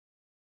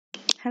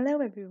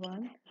Hello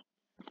everyone.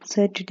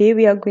 So today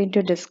we are going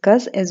to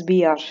discuss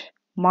SBR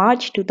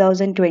March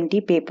 2020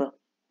 paper,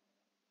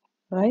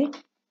 right?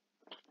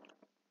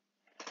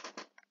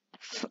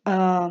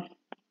 Uh,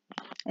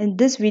 in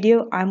this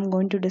video, I'm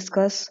going to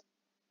discuss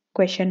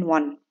question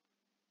 1,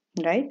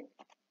 right?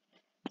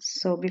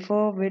 So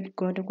before we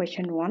go to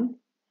question 1,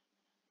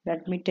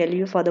 let me tell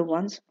you for the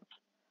ones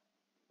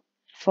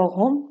for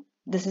whom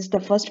this is the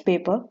first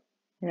paper,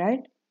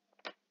 right?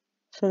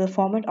 So the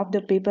format of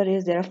the paper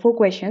is there are 4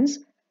 questions,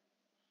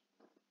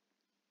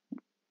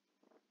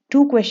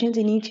 2 questions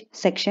in each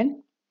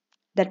section.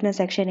 That means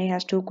section A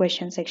has 2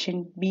 questions,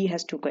 section B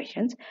has 2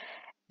 questions.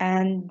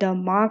 And the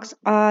marks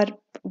are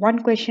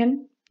one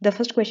question. The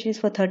first question is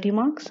for 30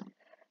 marks.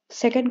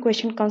 Second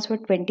question comes for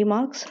 20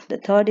 marks. The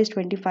third is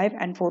 25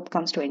 and fourth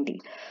comes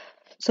 20.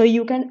 So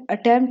you can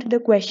attempt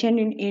the question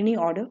in any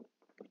order.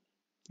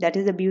 That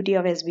is the beauty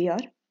of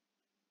SBR.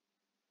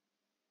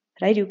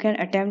 Right? You can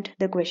attempt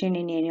the question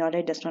in any order.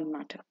 It does not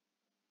matter.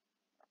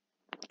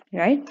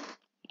 Right?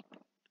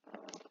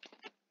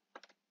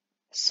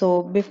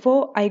 So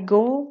before I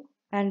go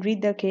and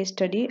read the case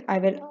study, I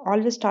will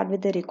always start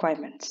with the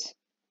requirements.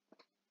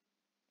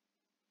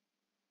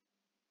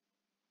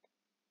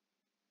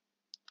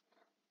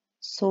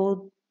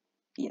 So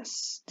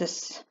yes,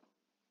 this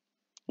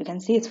you can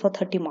see it's for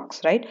 30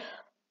 marks, right?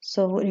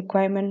 So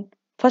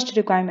first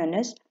requirement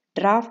is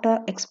draft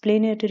a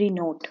explanatory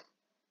note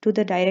to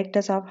the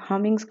directors of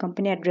Humming's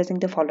company addressing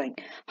the following: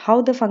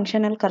 how the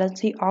functional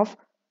currency of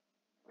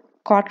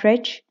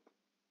cartridge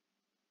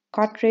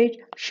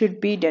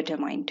should be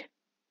determined.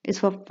 Is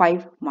for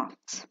 5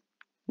 marks,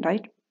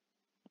 right?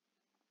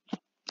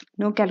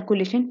 No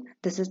calculation,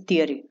 this is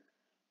theory.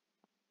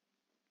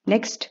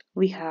 Next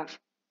we have,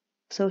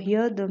 so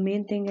here the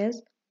main thing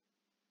is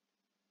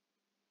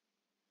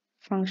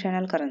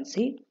functional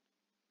currency,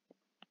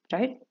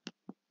 right?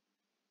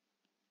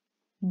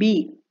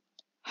 B,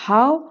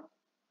 how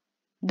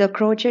the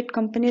crochet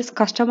company's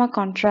customer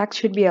contracts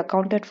should be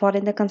accounted for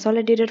in the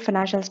consolidated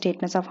financial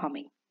statements of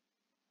Humming,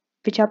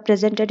 which are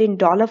presented in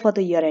dollar for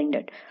the year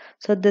ended.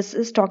 So this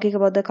is talking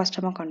about the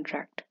customer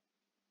contract.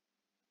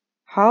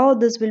 How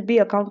this will be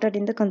accounted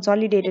in the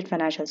consolidated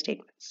financial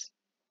statements,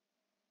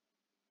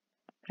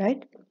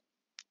 right?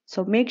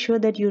 So make sure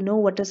that you know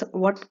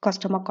what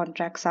customer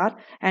contracts are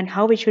and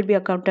how it should be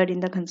accounted in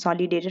the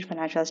consolidated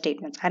financial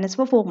statements. And it's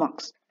for 4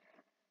 marks.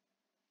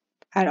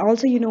 And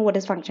also you know what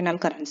is functional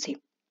currency.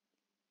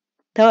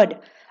 Third,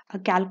 a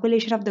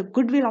calculation of the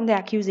goodwill on the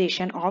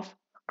accusation of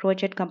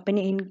crochet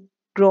company in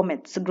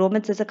gromets.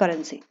 Gromets is a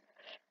currency.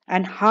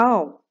 And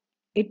how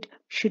it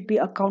should be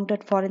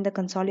accounted for in the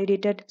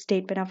consolidated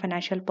statement of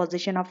financial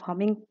position of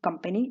Humming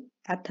company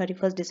at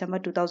 31st December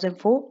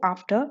 2004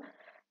 after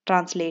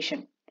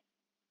translation,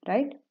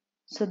 right?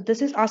 So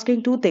this is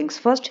asking 2 things.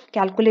 First,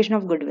 calculation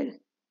of goodwill.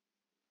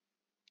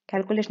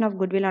 Calculation of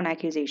goodwill on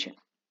accusation.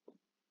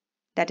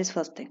 That is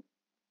first thing,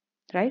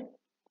 right?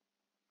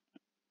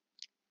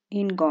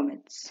 In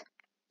governments.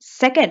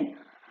 Second,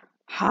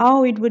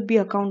 how it would be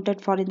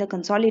accounted for in the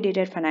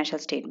consolidated financial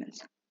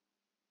statements.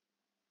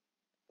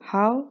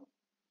 How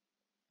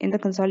in the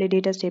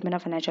consolidated statement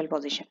of financial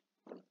position.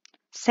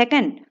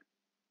 Second,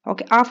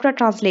 okay, after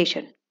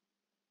translation.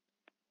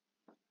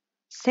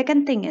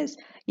 Second thing is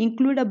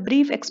include a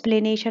brief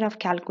explanation of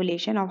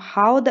calculation of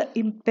how the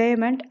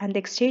impairment and the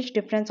exchange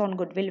difference on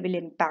goodwill will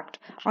impact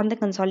on the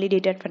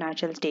consolidated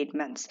financial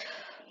statements.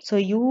 So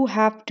you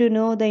have to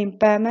know the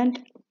impairment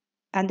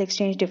and the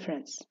exchange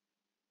difference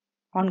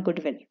on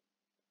goodwill,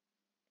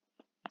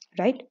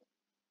 right?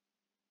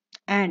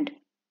 And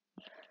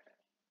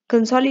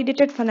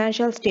consolidated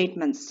financial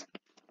statements,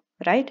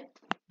 right,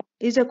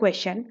 is a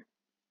question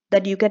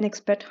that you can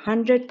expect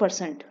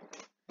 100%,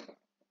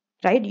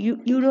 right?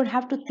 You don't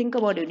have to think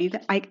about it.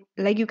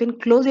 You can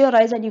close your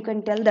eyes and you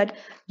can tell that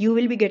you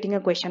will be getting a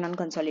question on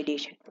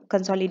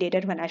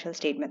consolidated financial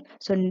statement.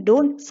 So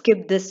don't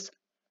skip this.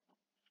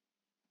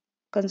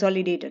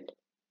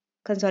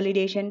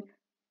 Consolidation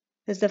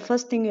is the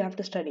first thing you have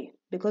to study,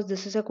 because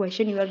this is a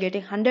question you are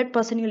getting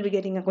 100%. You'll be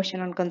getting a question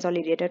on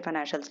consolidated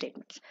financial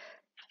statements.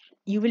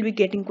 You will be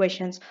getting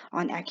questions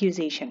on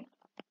accusation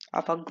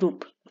of a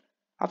group,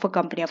 of a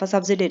company, of a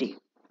subsidiary,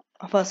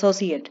 of an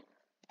associate,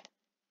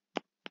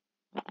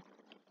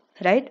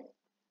 right?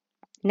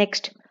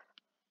 Next,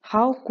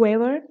 how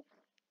Quaver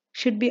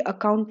should be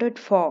accounted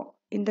for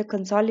in the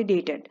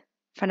consolidated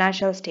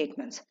financial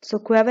statements. So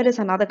Quaver is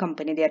another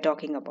company they are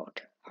talking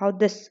about. How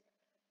this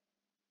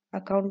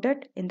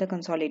accounted in the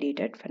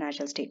consolidated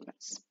financial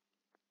statements.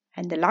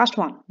 And the last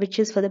one, which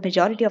is for the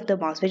majority of the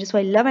marks, which is for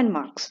 11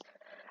 marks,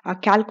 a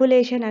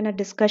calculation and a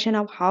discussion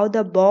of how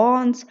the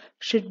bonds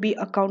should be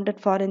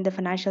accounted for in the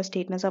financial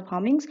statements of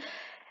Hummings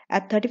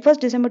at 31st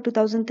December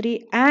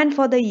 2003 and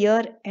for the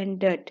year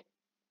ended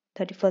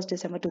 31st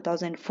December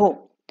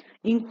 2004,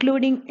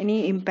 including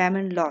any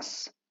impairment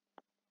loss.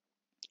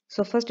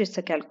 So first it's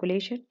a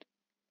calculation,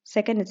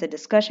 second it's a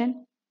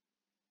discussion,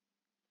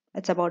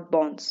 it's about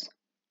bonds,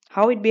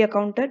 how it be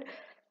accounted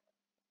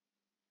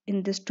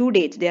in this 2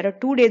 dates, there are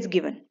 2 dates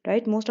given,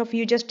 right? Most of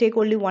you just take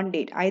only one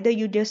date. Either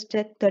you just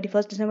take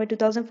 31st December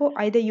 2004,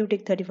 either you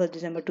take 31st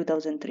December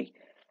 2003,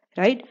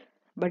 right?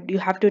 But you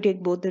have to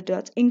take both the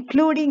dates,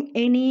 including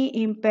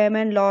any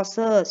impairment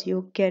losses.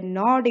 You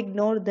cannot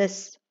ignore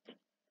this.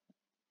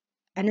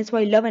 And it's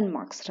for 11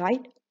 marks,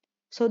 right?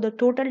 So the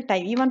total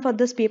time, even for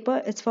this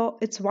paper, it's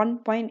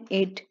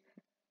 1.8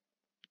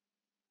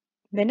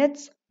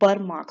 minutes per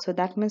mark. So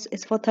that means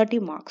it's for 30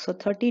 marks. So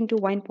 30 into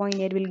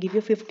 1.8 will give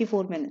you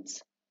 54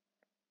 minutes.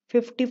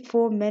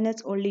 54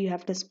 minutes only you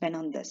have to spend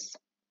on this,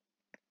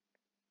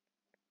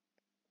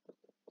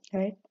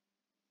 right?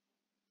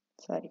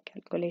 Sorry,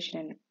 calculation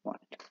and what?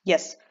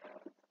 Yes.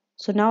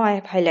 So now I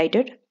have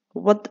highlighted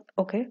what,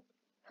 okay.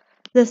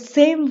 The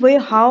same way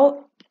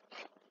how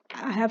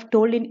I have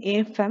told in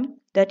AFM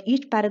that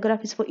each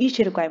paragraph is for each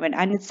requirement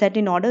and it's set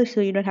in order, so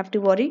you don't have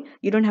to worry.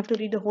 You don't have to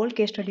read the whole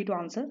case study to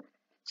answer.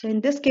 So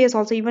in this case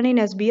also, even in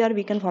SBR,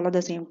 we can follow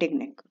the same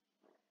technique.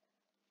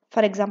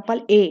 For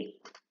example, A,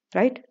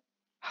 right?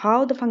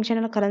 How the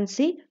functional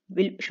currency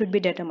should be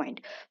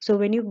determined. So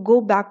when you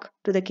go back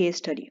to the case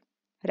study,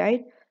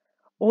 right?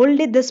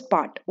 Only this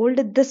part,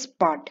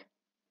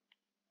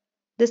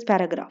 this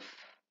paragraph,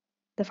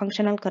 the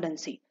functional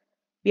currency.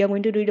 We are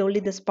going to read only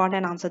this part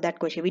and answer that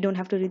question. We don't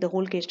have to read the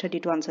whole case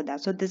study to answer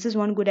that. So this is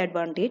one good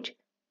advantage,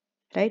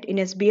 right? In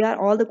SBR,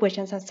 all the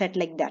questions are set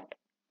like that,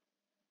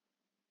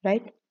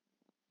 right?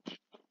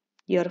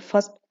 Your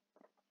first,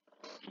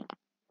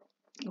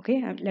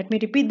 okay, let me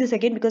repeat this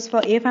again because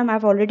for AFM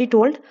I've already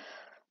told,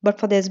 but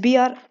for the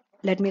SBR,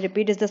 let me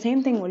repeat, it's the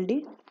same thing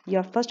only.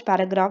 Your first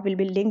paragraph will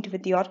be linked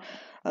with your,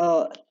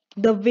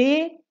 the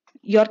way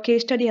your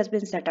case study has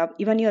been set up.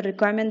 Even your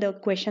requirement, the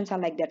questions are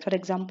like that. For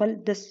example,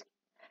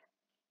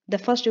 the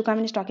first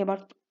requirement is talking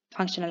about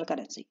functional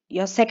currency.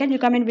 Your second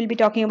requirement will be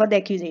talking about the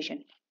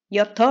accusation.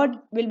 Your third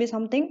will be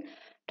something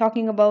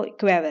talking about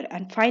quaver.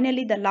 And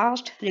finally, the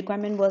last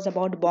requirement was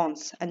about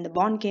bonds. And the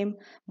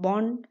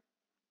bond,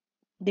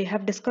 they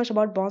have discussed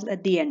about bonds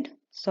at the end.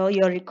 So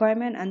your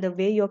requirement and the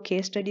way your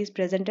case study is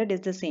presented is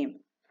the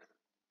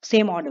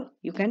same order.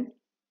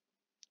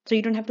 So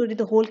you don't have to read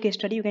the whole case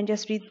study. You can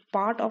just read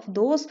part of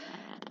those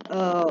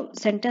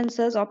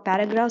sentences or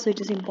paragraphs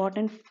which is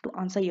important to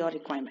answer your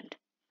requirement,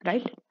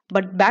 right?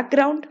 But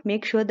background,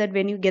 make sure that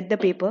when you get the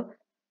paper,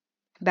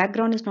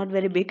 background is not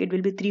very big. It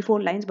will be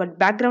 3-4 lines, but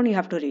background you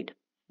have to read,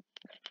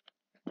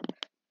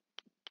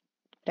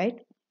 right?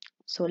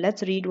 So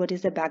let's read what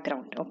is the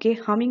background. Okay,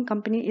 Humming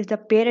Company is the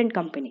parent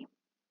company.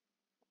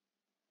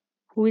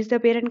 Who is the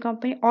parent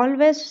company?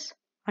 Always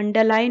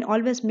underline,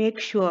 always make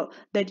sure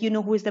that you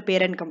know who is the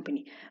parent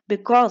company,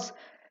 because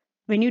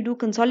when you do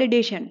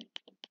consolidation,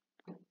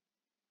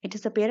 it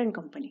is the parent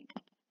company.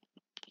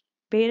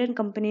 Parent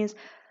company's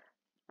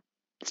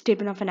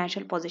statement of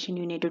financial position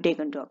you need to take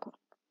into account,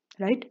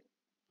 right?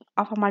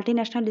 Of a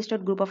multinational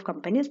listed group of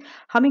companies,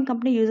 Humming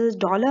Company uses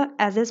dollar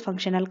as its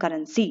functional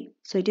currency.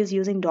 So it is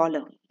using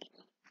dollar.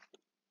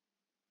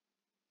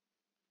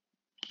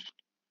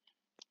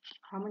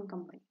 Humming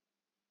Company.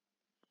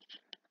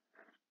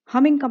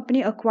 Humming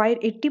Company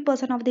acquired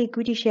 80% of the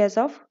equity shares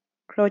of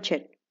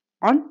Crochet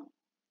on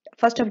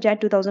 1st of January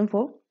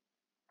 2004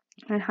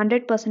 and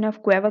 100%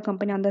 of Quaver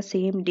Company on the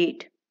same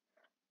date.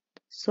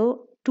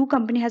 So two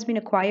company has been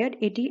acquired,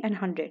 80 and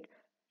 100,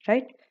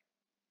 right?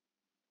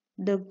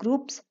 The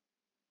group's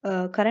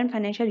current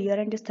financial year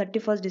end is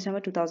 31st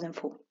December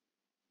 2004.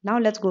 Now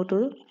let's go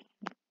to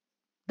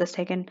the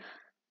second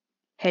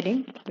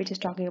heading, which is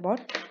talking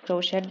about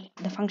Crochet,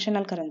 the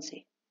functional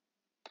currency.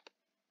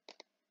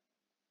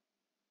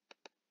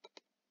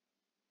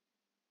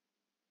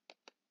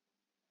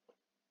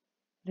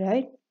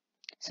 Right?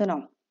 So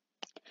now,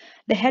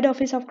 the head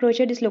office of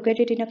Crochet is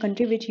located in a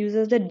country which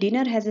uses the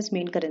dinar as its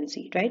main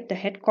currency, right? The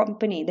head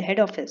company, the head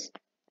office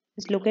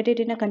is located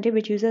in a country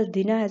which uses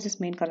dinar as its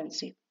main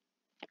currency.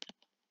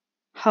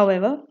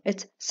 However,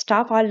 its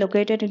staff are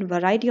located in a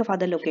variety of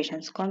other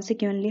locations.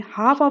 Consequently,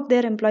 half of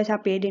their employees are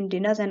paid in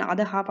dinars and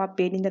other half are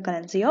paid in the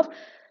currency of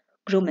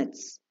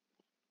grumets.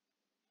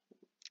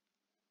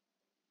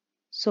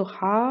 So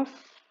half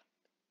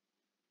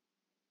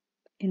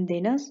in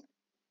dinars,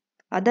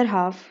 other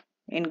half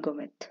in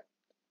grumet.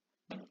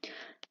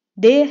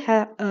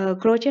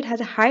 Crochet has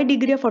a high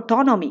degree of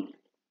autonomy.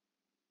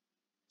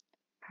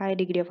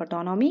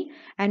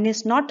 And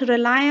is not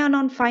reliant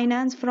on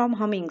finance from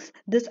Hummings.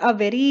 These are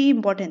very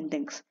important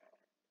things.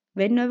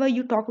 Whenever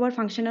you talk about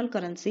functional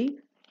currency,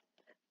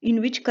 in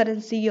which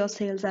currency your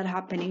sales are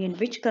happening, in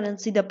which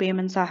currency the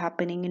payments are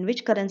happening, in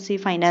which currency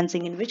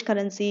financing, in which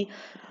currency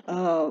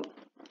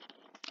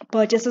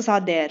purchases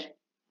are there,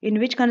 in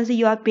which currency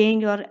you are paying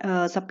your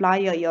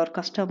supplier, your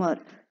customer.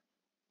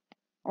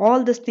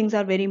 All these things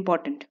are very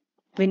important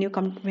when you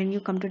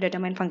come to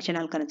determine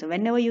functional currency.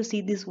 Whenever you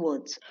see these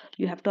words,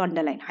 you have to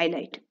underline,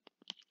 highlight.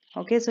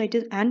 Okay, so it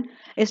is, and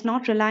it's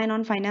not reliant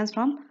on finance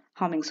from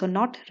Humming. So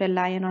not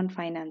reliant on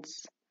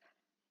finance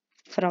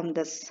from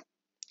this,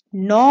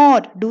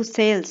 nor do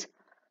sales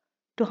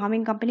to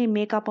Humming Company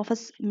makes up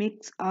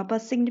a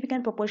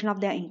significant proportion of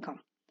their income,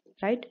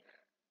 right?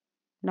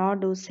 nor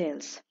do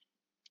sales.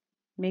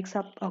 Makes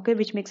up, okay,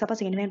 which makes up a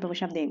significant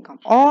proportion of the income.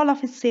 All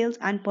of his sales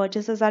and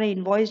purchases are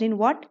invoiced in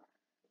what?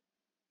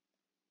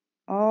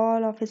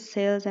 All of his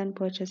sales and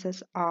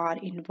purchases are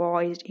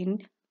invoiced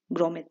in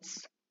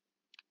gromets.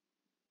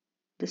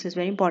 This is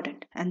very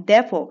important. And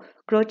therefore,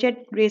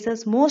 Crochet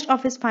raises most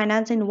of his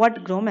finance in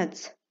what?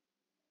 Gromets.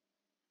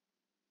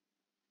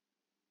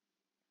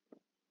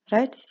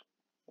 Right?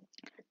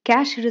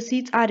 Cash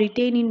receipts are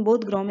retained in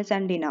both gromets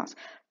and dinars.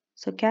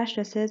 So cash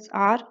receipts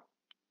are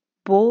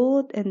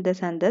both in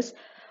this and this.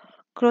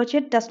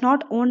 Crochet does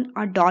not own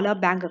a dollar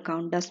bank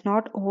account, does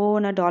not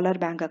own a dollar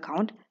bank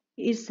account.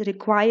 Is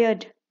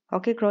required,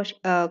 okay,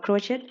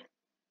 Crochet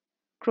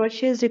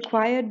is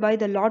required by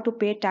the law to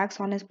pay tax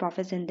on his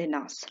profits in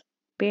dinars.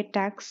 Pay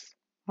tax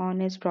on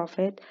his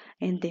profit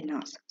in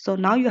dinars. So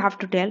now you have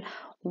to tell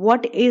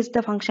what is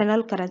the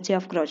functional currency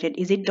of Crochet.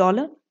 Is it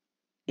dollar?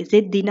 Is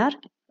it dinar?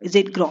 Is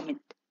it gromet?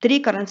 Three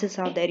currencies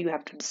are there, you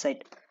have to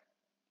decide.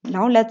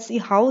 Now let's see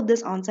how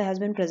this answer has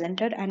been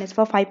presented, and it's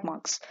for 5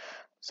 marks.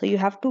 So you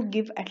have to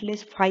give at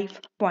least 5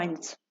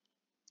 points.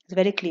 It's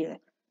very clear,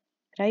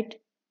 right?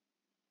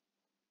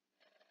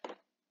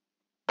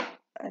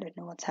 I don't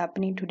know what's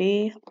happening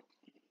today.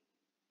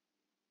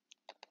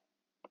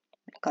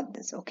 Cut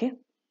this, okay?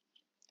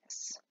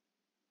 Yes.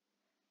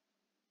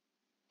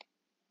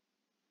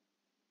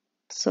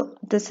 So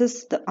this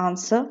is the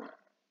answer,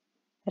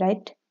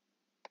 right?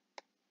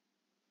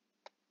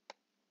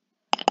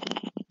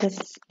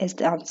 This is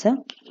the answer.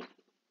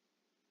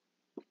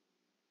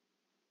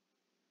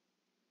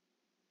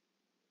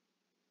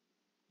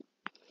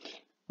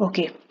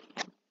 Okay.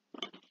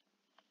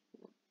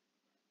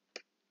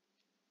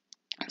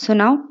 So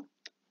now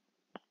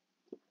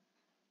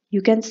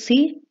you can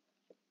see,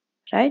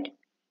 right,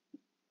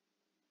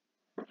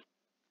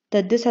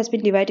 that this has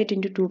been divided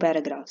into 2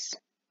 paragraphs.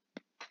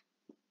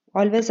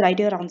 Always write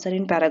your answer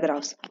in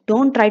paragraphs.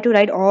 Don't try to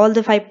write all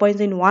the 5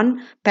 points in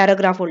one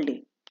paragraph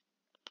only.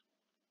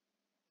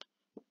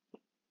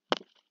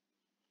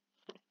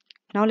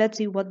 Now let's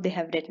see what they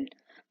have written.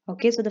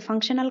 Okay, so the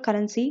functional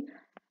currency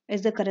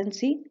is the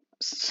currency.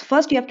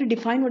 First, you have to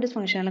define what is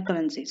functional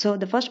currency. So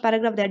the first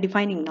paragraph they are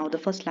defining now, the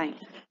first line.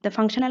 The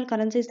functional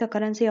currency is the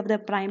currency of the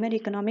primary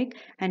economic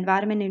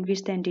environment in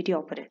which the entity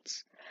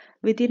operates.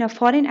 Within a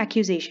foreign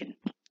accusation,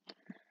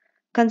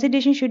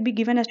 consideration should be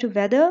given as to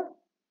whether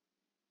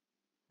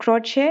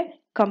Crochet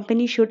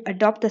company should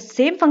adopt the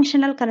same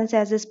functional currency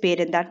as its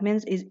parent. That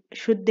means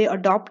should they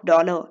adopt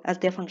dollar as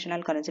their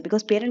functional currency,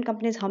 because parent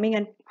company is humming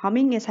and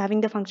humming is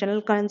having the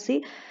functional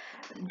currency,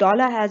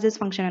 dollar has its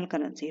functional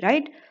currency,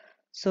 right?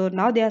 So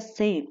now they are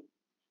saying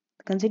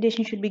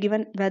consideration should be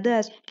given whether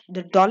as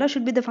the dollar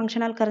should be the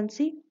functional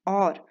currency,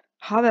 or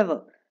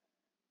however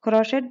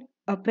Crochet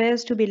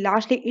appears to be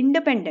largely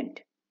independent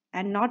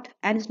and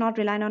is not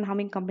relying on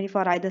humming company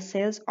for either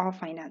sales or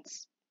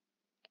finance.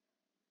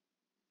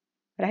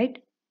 Right?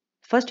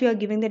 First, you are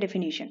giving the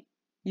definition.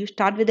 You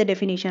start with the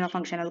definition of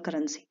functional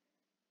currency.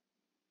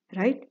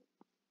 Right?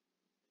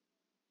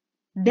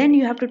 Then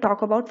you have to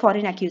talk about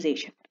foreign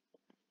accusation.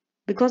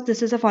 Because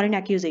this is a foreign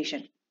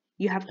accusation.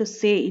 You have to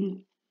say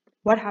in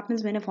what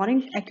happens when a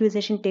foreign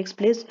accusation takes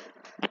place,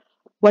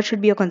 what should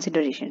be your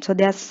consideration. So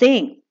they are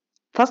saying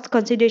first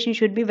consideration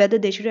should be whether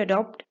they should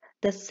adopt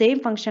the same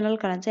functional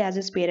currency as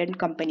its parent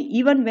company.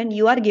 Even when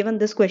you are given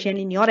this question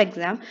in your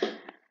exam,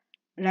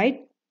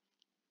 right?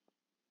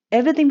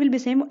 Everything will be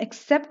same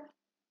except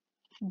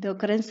the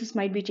currencies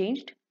might be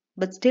changed,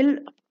 but still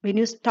when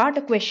you start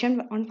a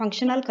question on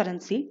functional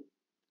currency,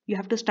 you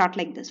have to start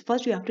like this.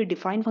 First you have to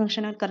define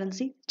functional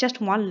currency,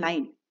 just one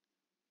line,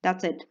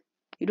 that's it.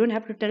 You don't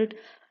have to tell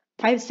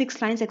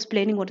 5-6 lines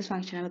explaining what is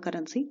functional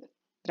currency,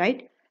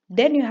 right?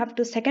 Then you have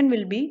to, second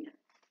will be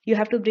you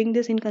have to bring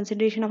this in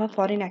consideration of a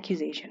foreign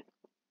accusation,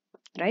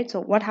 right?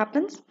 So what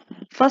happens,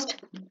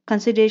 first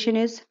consideration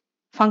is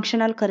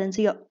functional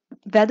currency,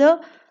 whether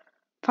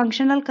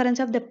functional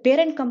currency of the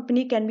parent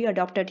company can be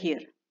adopted here.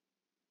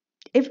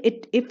 If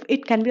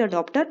it can be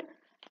adopted,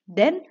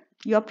 then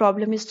your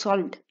problem is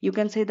solved. You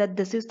can say that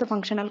this is the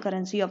functional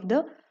currency of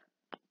the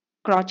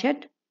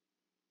Crochet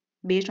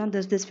based on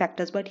this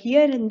factors. But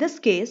here in this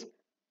case,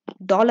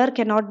 dollar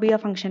cannot be a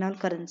functional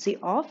currency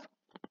of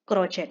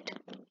Crochet.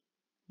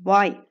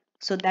 Why?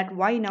 So that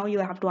why now you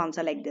have to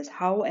answer like this.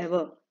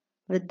 However,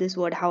 with this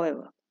word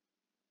however,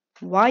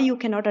 why you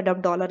cannot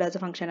adopt dollar as a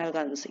functional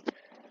currency?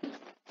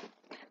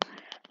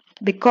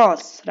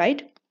 Because,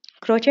 right,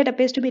 Crochet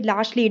appears to be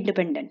largely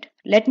independent.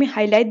 Let me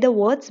highlight the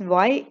words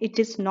why it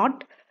is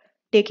not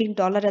taking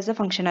dollar as a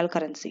functional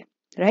currency,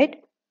 right?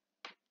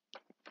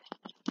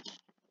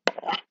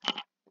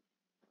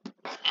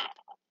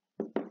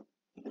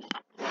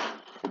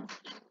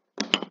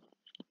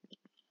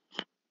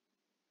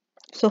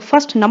 So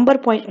first number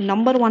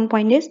 1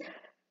 point is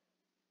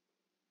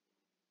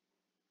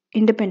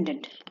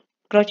independent.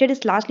 Crochet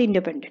is largely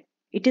independent.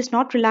 It is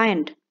not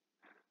reliant.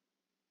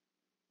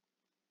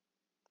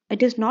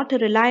 It is not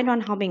reliant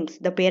on Hummings,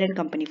 the parent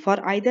company, for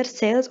either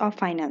sales or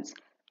finance.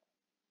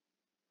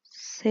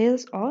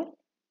 Sales or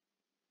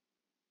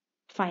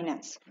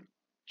finance,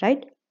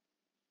 right?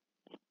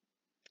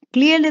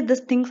 Clearly,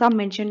 these things are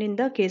mentioned in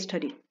the case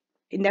study.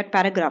 In that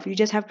paragraph, you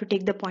just have to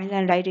take the point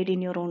and write it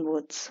in your own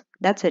words.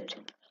 That's it.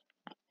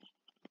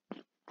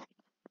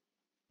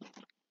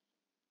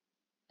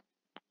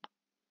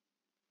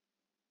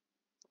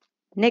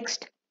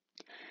 Next,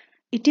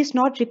 it is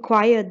not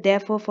required,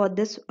 therefore, for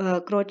this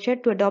crochet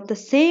to adopt the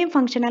same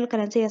functional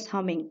currency as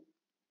humming.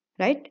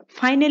 Right?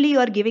 Finally, you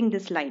are giving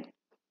this line.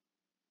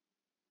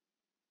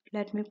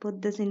 Let me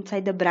put this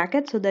inside the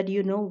bracket so that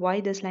you know why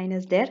this line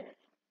is there.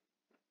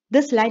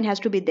 This line has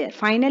to be there.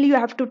 Finally, you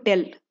have to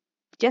tell.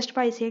 Just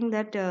by saying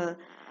that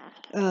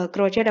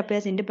crochet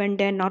appears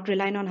independent, not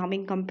relying on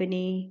humming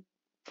company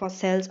for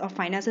sales or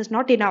finance is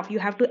not enough. You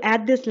have to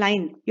add this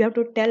line. You have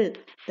to tell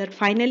that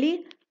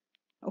finally,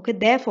 okay,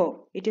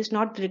 therefore, it is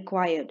not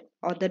required,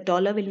 or the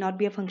dollar will not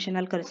be a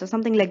functional currency,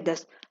 something like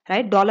this,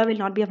 right? Dollar will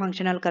not be a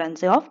functional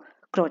currency of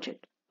crochet.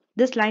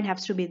 This line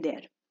has to be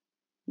there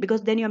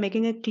because then you're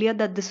making it clear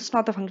that this is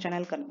not a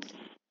functional currency,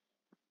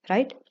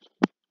 right?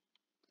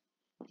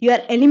 You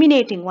are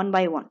eliminating one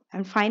by one,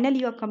 and finally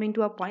you are coming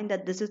to a point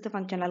that this is the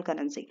functional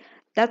currency.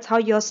 That's how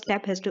your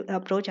step has to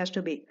approach has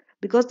to be,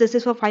 because this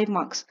is for 5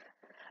 marks.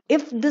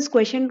 If this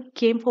question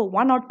came for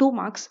 1 or 2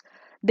 marks,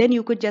 then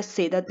you could just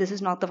say that this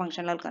is not the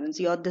functional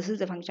currency or this is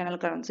the functional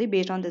currency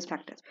based on these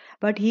factors.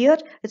 But here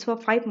it's for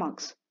 5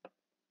 marks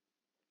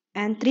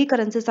and 3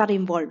 currencies are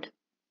involved.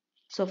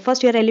 So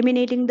first you are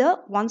eliminating the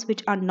ones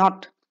which are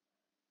not.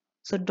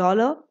 So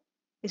dollar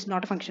is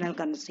not a functional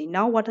currency.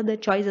 Now what are the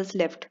choices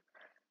left?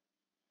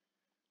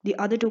 The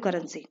other two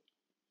currency,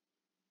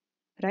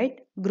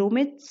 right?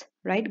 Gromets,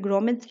 right?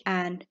 Gromets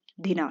and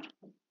dinar.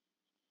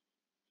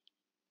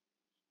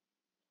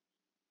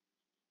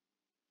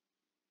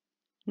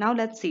 Now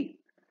let's see.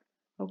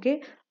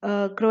 Okay,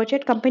 crochet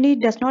company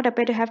does not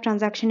appear to have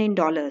transaction in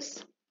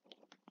dollars.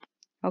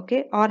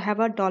 Okay, or have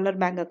a dollar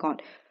bank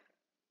account.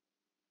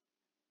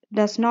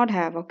 Does not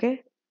have,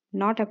 okay,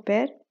 not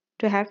appear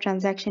to have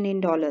transaction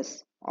in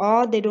dollars,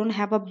 or they don't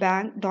have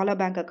a dollar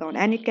bank account,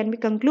 and it can be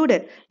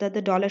concluded that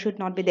the dollar should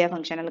not be their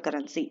functional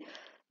currency.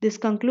 This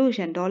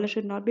conclusion, dollar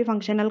should not be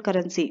functional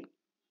currency,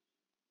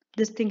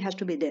 this thing has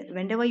to be there.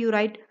 Whenever you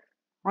write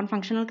on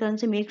functional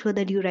currency, make sure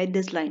that you write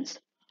these lines.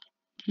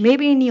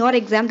 Maybe in your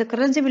exam the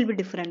currency will be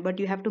different, but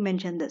you have to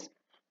mention this.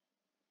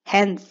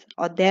 Hence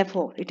or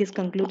therefore it is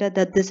concluded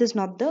that this is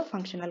not the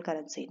functional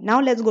currency.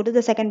 Now let's go to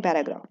the second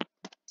paragraph.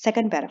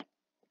 Second paragraph.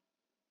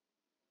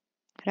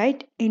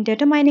 Right? In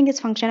determining its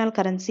functional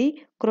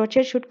currency,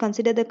 crochet should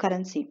consider the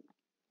currency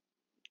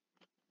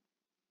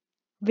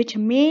which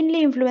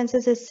mainly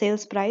influences its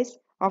sales price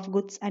of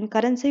goods and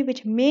currency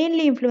which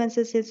mainly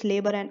influences its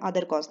labor and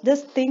other costs.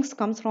 This things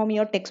comes from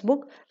your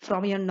textbook,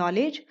 from your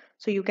knowledge.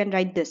 So you can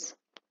write this.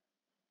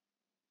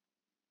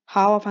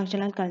 How a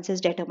functional currency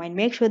is determined.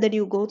 Make sure that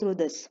you go through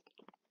this,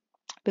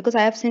 because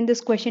I have seen this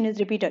question is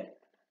repeated.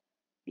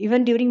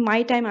 Even during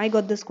my time, I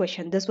got this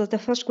question. This was the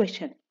first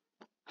question.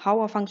 How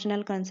a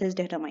functional currency is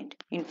determined,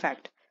 in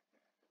fact.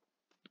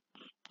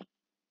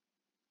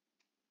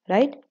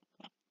 Right?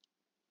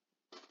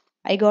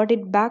 I got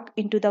it back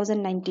in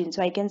 2019.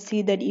 So I can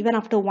see that even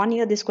after 1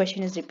 year, this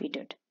question is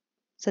repeated.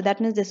 So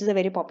that means this is a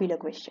very popular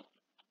question.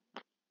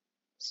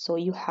 So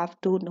you have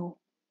to know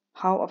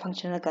how a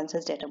functional currency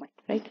is determined,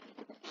 right?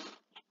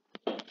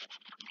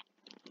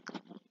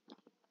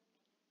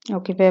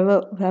 Okay,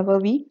 where were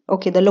we?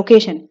 Okay, the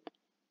location.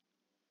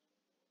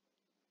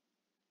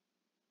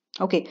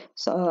 Okay,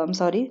 so I'm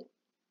sorry.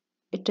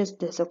 It is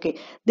this. Okay,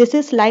 this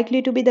is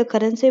likely to be the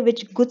currency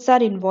which goods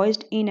are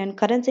invoiced in and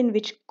currency in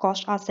which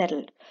costs are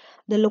settled.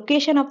 The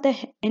location of the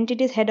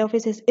entity's head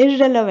office is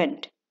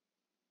irrelevant.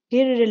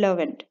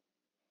 Irrelevant.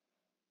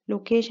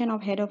 Location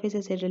of head office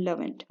is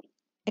irrelevant,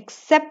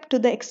 except to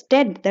the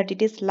extent that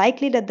it is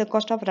likely that the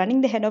cost of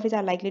running the head office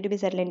are likely to be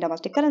settled in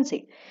domestic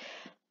currency.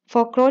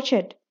 For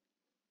crochet,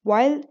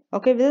 while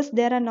okay, with this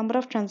there are number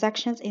of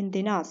transactions in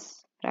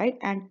dinars, right,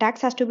 and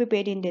tax has to be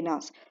paid in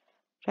dinars,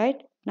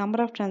 right?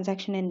 Number of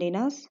transaction in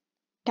dinars,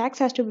 tax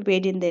has to be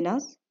paid in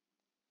dinars.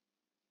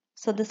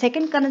 So the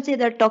second currency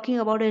they're talking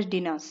about is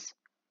dinars,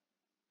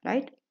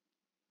 right?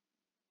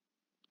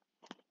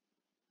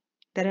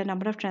 There are a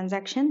number of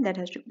transactions that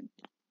has to be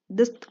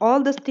this,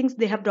 all these things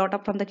they have brought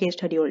up from the case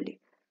study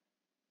only.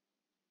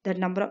 The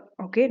number of,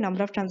 okay,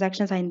 number of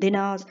transactions are in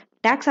dinars,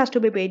 tax has to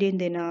be paid in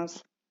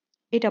dinars.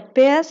 It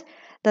appears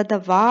that the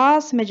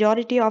vast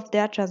majority of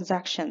their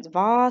transactions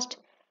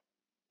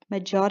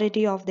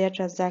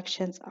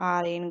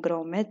are in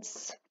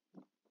gromets.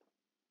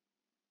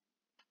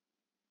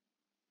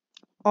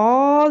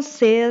 All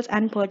sales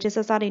and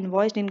purchases are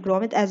invoiced in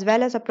grommet, as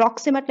well as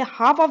approximately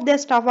half of their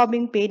staff are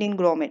being paid in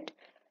grommet.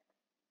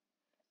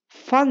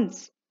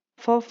 Funds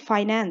for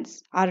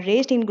finance are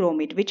raised in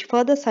grommet, which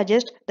further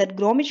suggests that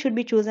grommet should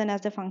be chosen as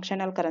the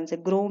functional currency.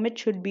 Grommet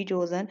should be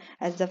chosen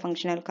as the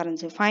functional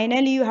currency.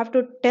 Finally, you have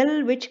to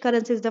tell which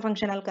currency is the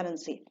functional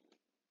currency.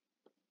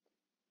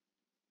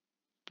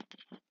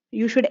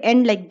 You should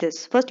end like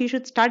this. First, you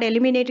should start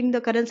eliminating the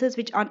currencies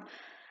which are,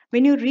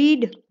 when you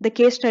read the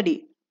case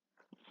study,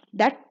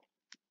 that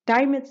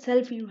time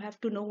itself you have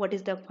to know what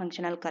is the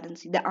functional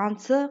currency. The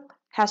answer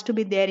has to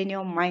be there in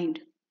your mind.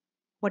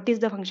 What is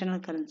the functional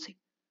currency,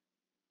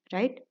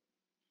 right?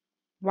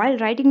 While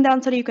writing the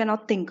answer, you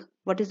cannot think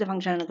what is the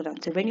functional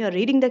currency. When you are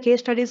reading the case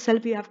study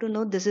itself, you have to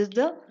know this is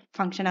the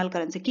functional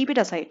currency. Keep it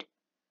aside.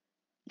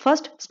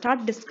 First,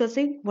 start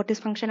discussing what is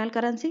functional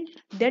currency.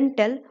 Then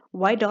tell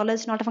why dollar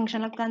is not a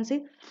functional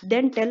currency.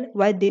 Then tell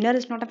why dinar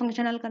is not a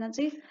functional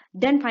currency.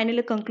 Then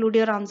finally conclude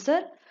your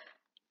answer.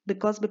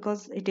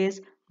 Because it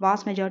is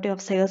vast majority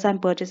of sales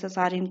and purchases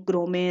are in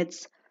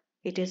gromets.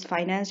 It is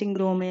financed in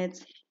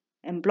gromets.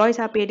 Employees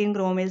are paid in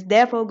gromets.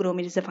 Therefore,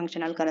 gromets is a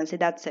functional currency.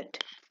 That's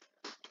it.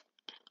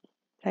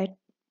 Right?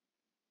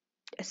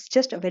 It's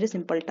just a very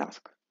simple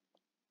task.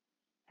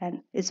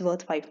 And it's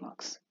worth 5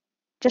 marks.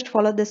 Just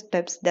follow the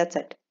steps. That's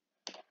it.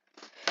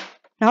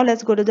 Now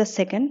let's go to the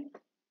second.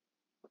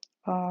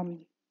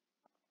 I'm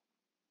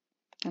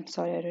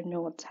sorry, I don't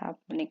know what's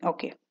happening.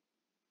 Okay.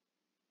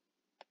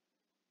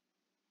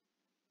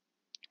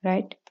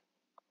 Right.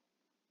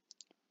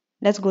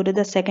 Let's go to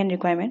the second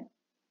requirement.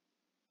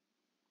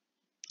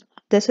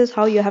 This is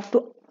how you have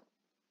to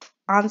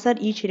answer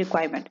each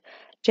requirement.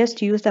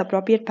 Just use the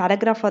appropriate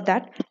paragraph for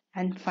that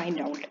and find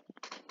out.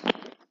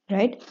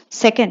 Right.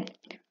 Second,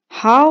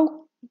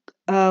 how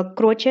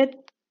crochet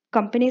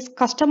company's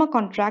customer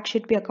contract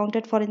should be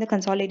accounted for in the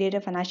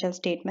consolidated financial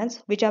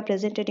statements, which are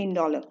presented in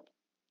dollar.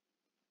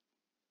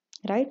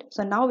 Right.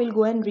 So now we'll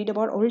go and read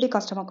about all the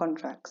customer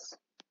contracts.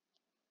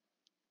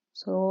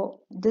 So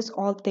this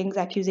all things,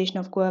 accusation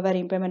of cover,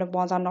 impairment of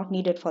bonds, are not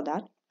needed for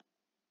that.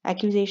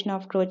 Accusation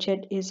of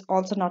crochet is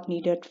also not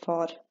needed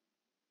for.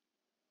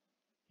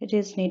 It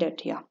is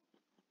needed, yeah.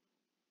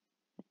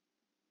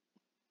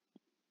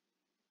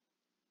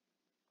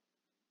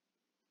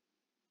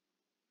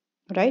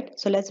 Right.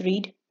 So let's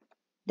read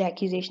the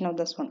accusation of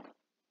this one.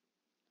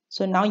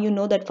 So now you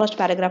know that first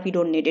paragraph you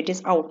don't need, it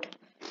is out.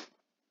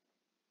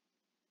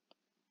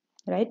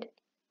 Right.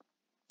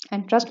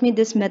 And trust me,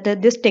 this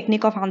method, this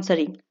technique of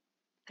answering,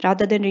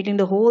 rather than reading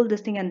the whole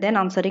this thing and then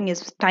answering,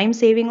 is time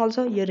saving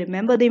also. You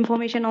remember the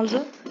information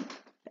also,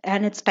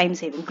 and it's time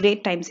saving,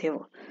 great time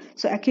saver.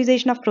 So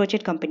accusation of crochet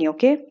company,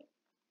 okay.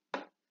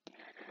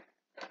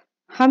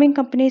 Humming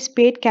companies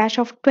paid cash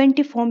of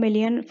 24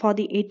 million for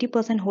the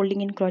 80%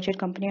 holding in crochet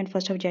company on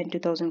 1st of January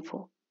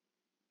 2004.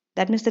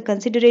 That means the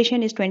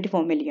consideration is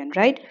 24 million,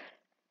 right?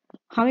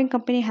 Humming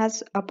company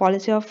has a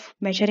policy of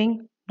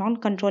measuring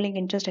non-controlling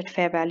interest at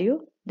fair value.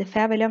 The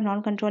fair value of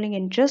non-controlling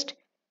interest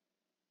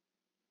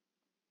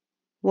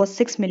was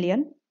 6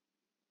 million,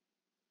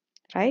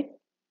 right?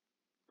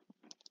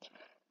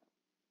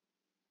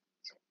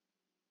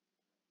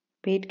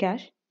 Paid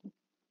cash.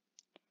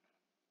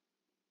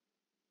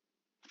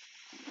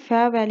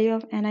 Fair value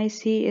of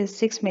NIC is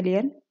 6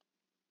 million.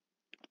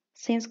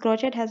 Since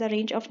crochet has a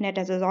range of net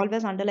assets,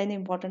 always underline the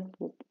important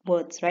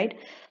words, right?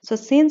 So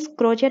since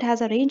crochet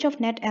has a range of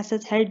net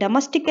assets held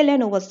domestically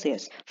and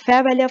overseas,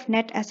 fair value of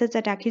net assets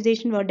at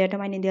acquisition were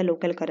determined in their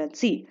local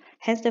currency.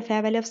 Hence, the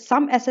fair value of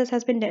some assets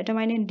has been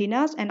determined in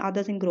dinars and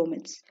others in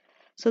gromets.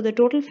 So the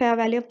total fair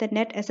value of the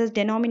net assets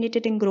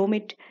denominated in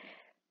gromet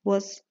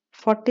was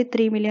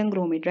 43 million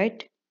gromet,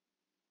 right?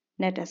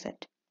 Net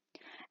asset.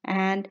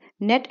 And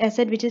net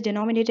asset which is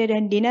denominated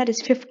in dinar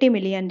is 50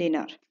 million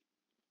dinar.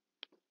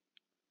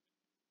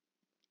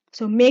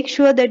 So make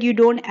sure that you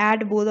don't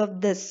add both of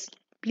this.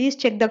 Please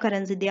check the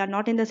currency. They are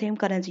not in the same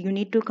currency. You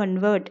need to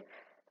convert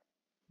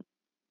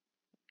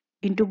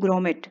into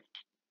gromet.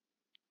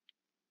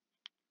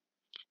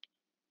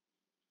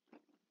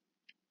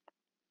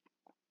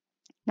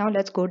 Now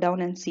let's go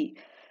down and see.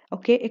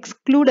 Okay,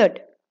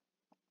 excluded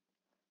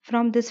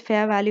from this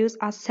fair values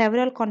are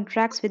several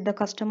contracts with the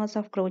customers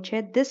of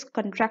crochet. This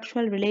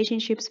contractual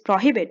relationships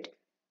prohibit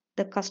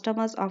the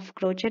customers of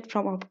crochet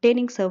from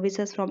obtaining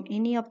services from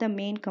any of the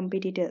main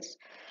competitors.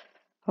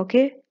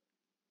 Okay,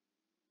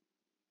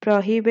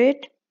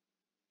 prohibit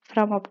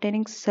from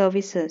obtaining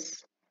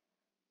services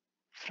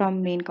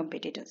from main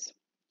competitors.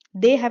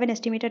 They have an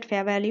estimated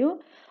fair value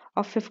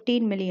of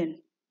 15 million,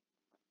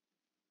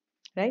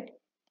 right?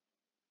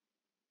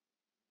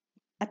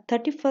 At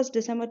 31st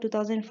December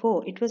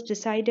 2004, it was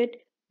decided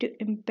to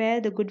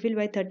impair the goodwill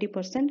by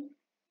 30%,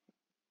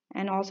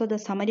 and also the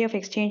summary of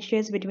exchange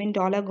rates between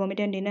dollar, gomet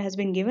and dinar has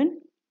been given,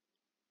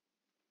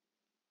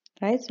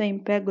 right? So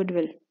impair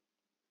goodwill.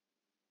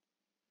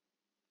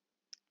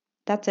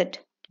 That's it.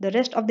 The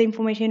rest of the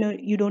information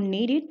you don't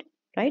need it,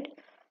 right?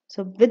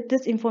 So with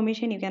this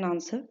information you can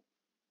answer,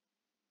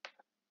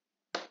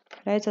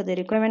 right? So the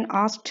requirement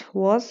asked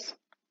was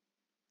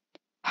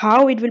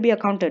how it will be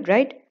accounted,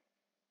 right,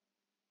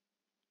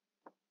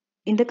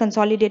 in the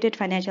consolidated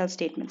financial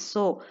statements.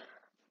 So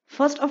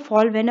first of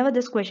all, whenever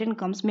this question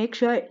comes, make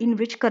sure in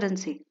which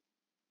currency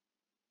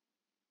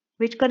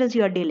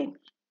you are dealing.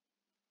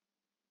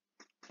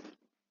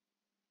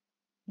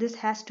 This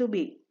has to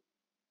be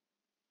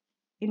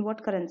in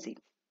what currency?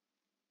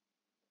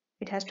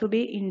 It has to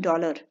be in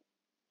dollar,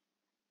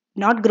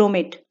 not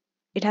gromet.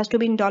 It has to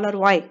be in dollar.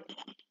 Why?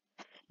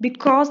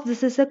 Because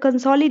this is a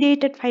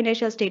consolidated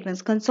financial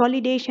statements.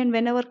 Consolidation,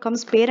 whenever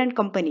comes parent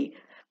company,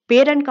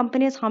 Parent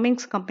company is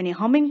Humming's company.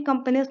 Humming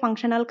company's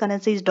functional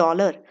currency is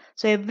dollar.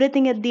 So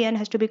everything at the end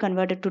has to be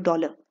converted to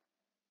dollar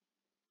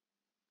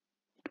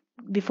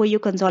before you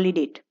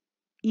consolidate.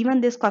 Even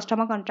this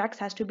customer contracts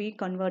has to be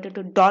converted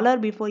to dollar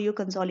before you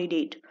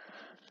consolidate.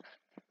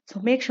 So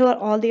make sure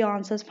all the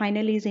answers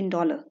finally is in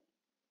dollar.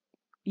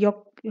 You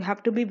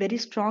have to be very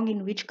strong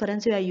in which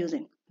currency you are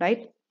using,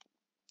 right?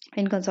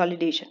 In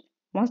consolidation.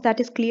 Once that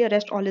is clear,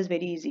 rest all is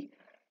very easy.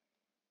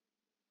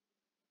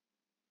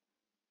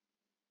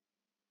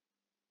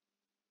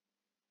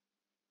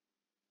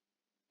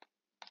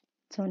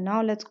 So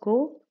now let's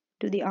go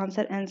to the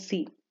answer and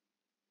see,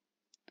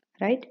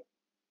 right?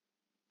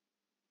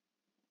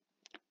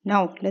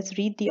 Now let's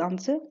read the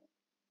answer.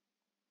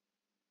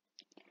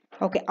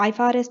 Okay,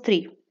 IFRS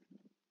 3.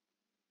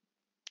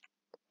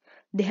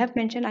 They have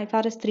mentioned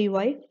IFRS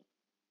 3Y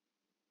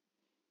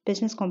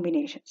business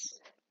combinations,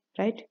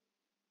 right?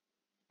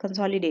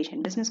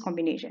 Consolidation, business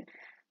combination.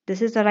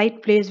 This is the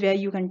right place where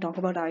you can talk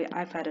about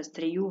IFRS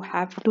 3. You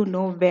have to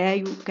know where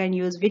you can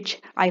use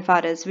which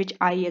IFRS, which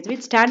IAS,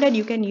 which standard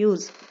you can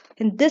use.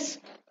 In this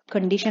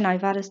condition,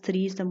 IFRS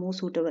 3 is the most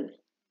suitable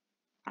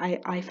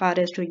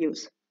IFRS to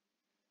use.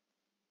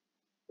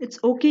 It's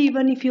okay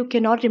even if you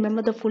cannot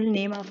remember the full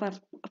name of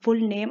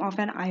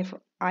an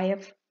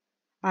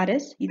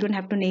IFRS. You don't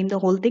have to name the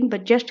whole thing,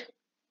 but just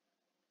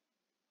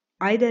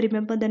either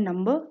remember the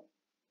number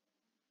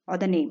or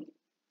the name.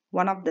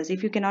 One of this.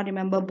 If you cannot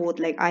remember both,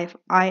 like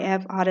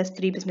IFRS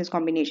 3 business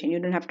combination, you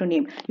don't have to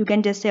name. You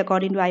can just say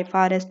according to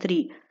IFRS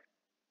 3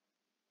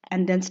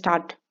 and then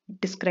start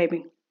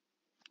describing,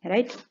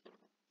 right?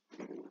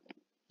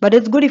 But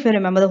it's good if you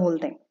remember the whole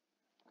thing.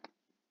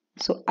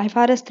 So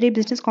IFRS 3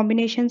 business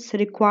combinations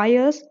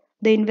requires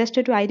the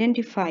investor to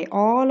identify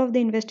all of the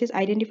investors'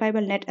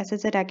 identifiable net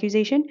assets at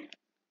acquisition.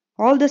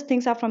 All these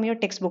things are from your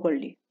textbook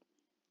only.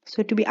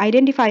 So to be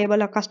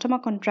identifiable, a customer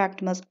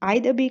contract must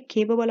either be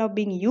capable of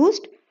being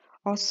used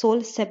or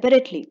sold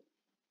separately,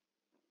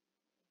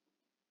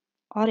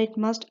 or it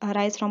must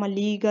arise from a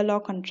legal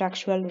or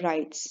contractual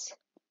rights.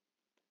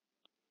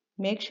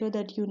 Make sure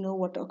that you know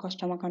what a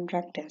customer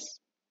contract is,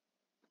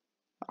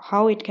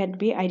 how it can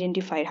be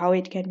identified, how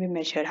it can be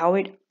measured, how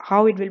it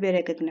will be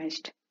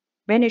recognized,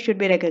 when it should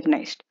be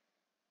recognized,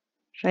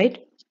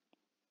 right?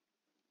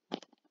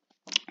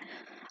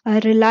 A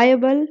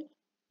reliable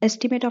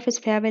estimate of its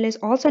fair value is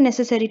also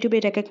necessary to be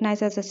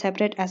recognized as a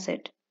separate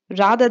asset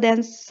rather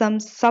than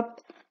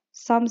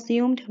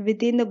subsumed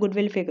within the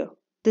goodwill figure.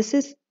 This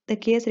is the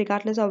case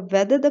regardless of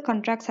whether the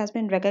contract has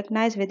been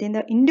recognized within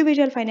the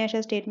individual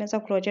financial statements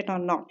of project or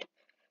not.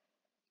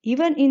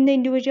 Even in the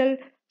individual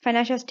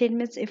financial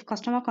statements, if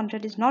customer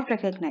contract is not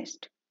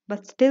recognized,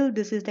 but still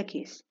this is the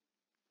case,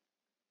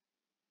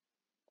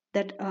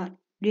 that a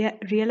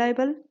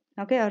reliable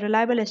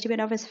estimate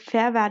of its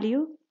fair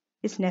value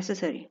is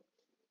necessary.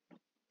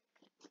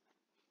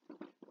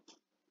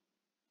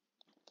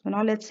 So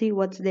now let's see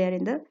what's there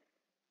in the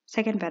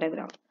second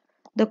paragraph.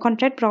 The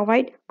contract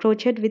provide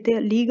project with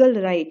a legal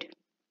right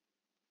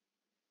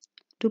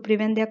to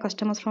prevent their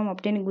customers from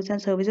obtaining goods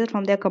and services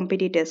from their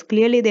competitors.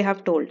 Clearly they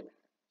have told,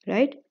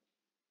 right?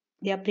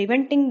 They are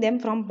preventing them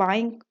from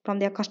buying from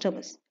their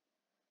customers.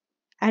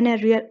 And a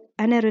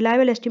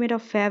reliable estimate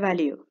of fair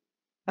value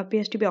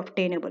appears to be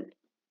obtainable,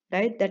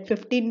 right? That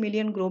 15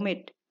 million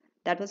grommet,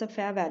 that was a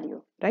fair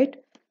value, right?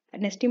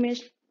 An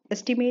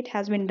estimate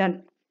has been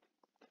done.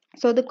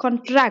 So the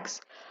contracts,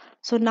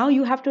 so now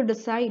you have to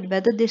decide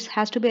whether this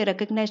has to be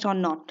recognized or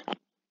not.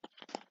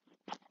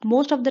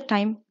 Most of the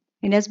time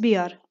in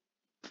SBR,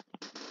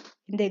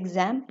 in the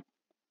exam,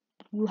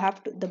 you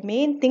have to, the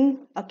main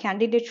thing a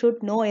candidate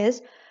should know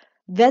is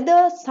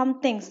whether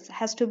something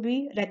has to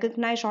be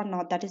recognized or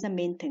not. That is the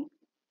main thing.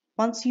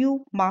 Once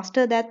you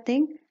master that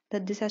thing,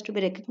 that this has to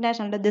be recognized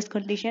under this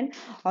condition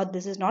or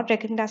this is not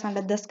recognized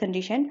under this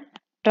condition,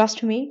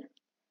 trust me,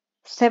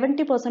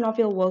 70% of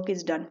your work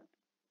is done,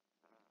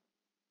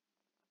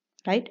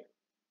 right?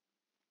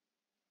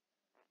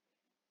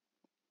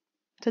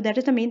 So that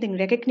is the main thing,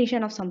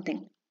 recognition of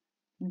something.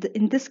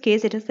 In this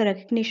case, it is the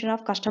recognition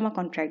of customer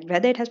contract,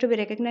 whether it has to be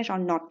recognized or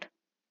not,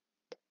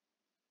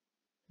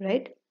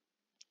 right?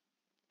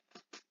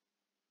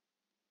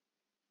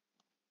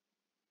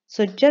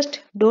 So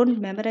just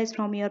don't memorize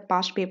from your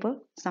past paper.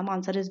 Some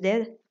answer is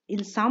there.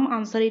 In some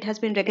answer it has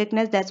been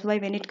recognized. That's why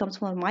when it comes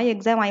for my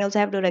exam, I also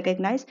have to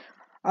recognize,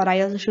 or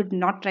I also should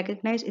not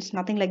recognize. It's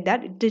nothing like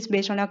that. It is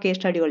based on your case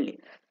study only,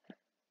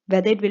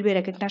 whether it will be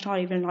recognized or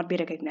it will not be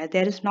recognized.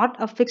 There is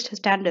not a fixed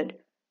standard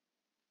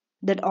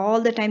that all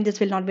the time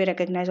this will not be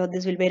recognized or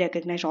this will be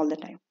recognized all the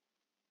time.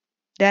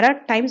 There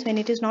are times when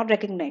it is not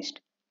recognized.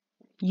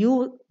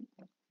 You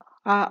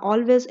are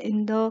always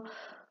in the,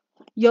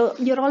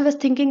 you're always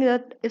thinking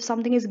that if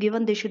something is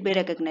given, this should be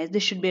recognized,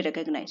 this should be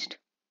recognized.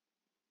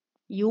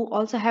 You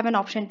also have an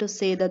option to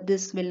say that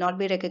this will not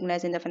be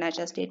recognized in the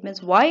financial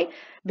statements. Why?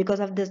 Because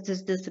of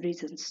this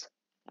reasons.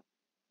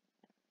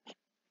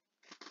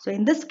 So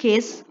in this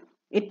case,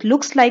 it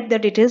looks like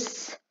that it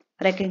is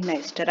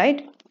recognized,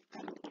 right?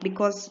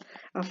 Because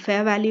a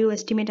fair value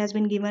estimate has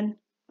been given,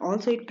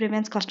 Also, it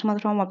prevents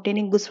customers from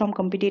obtaining goods from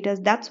competitors.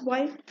 That's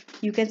why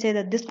you can say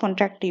that this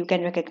contract you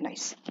can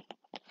recognize.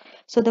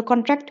 So the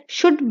contract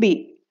should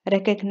be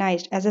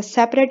recognized as a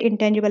separate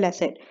intangible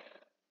asset.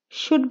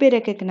 Should be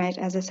recognized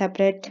as a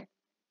separate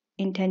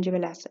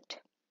intangible asset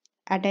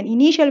at an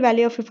initial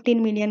value of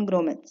 15 million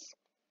gromets.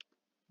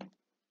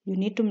 You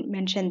need to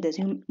mention this.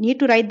 You need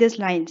to write these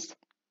lines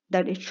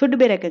that it should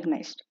be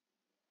recognized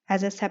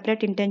as a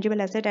separate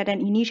intangible asset at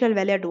an initial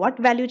value. At what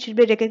value it should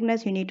be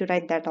recognized, you need to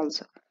write that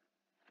also.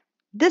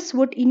 This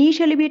would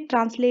initially be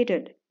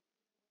translated.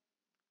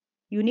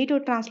 You need to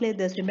translate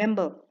this.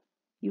 Remember,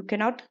 you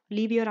cannot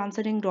leave your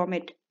answer in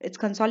gromet. It's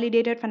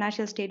consolidated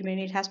financial statement.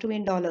 It has to be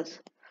in dollars.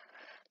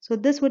 So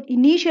this would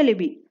initially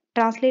be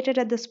translated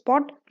at the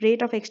spot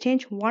rate of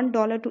exchange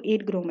 $1 to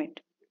 8 gromet.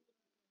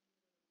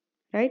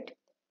 Right?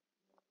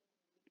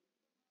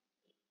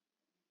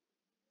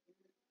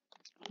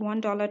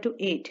 $1 to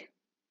 8.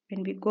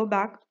 When we go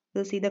back,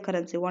 we'll see the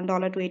currency.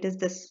 $1 to 8 is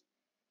this.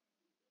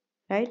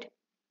 Right?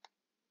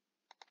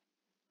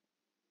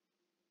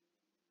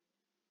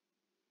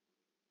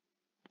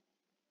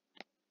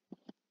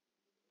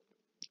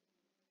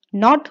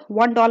 Not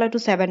 $1 to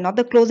 7, not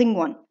the closing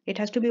one. It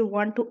has to be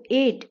 1 to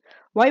 8.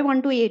 Why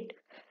 1 to 8?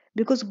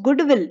 Because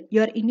goodwill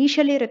you are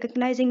initially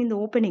recognizing in the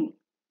opening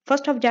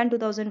 1st of Jan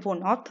 2004,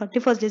 not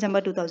 31st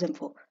December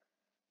 2004.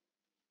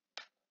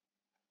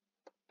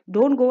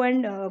 Don't go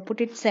and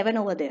put it 7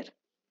 over there.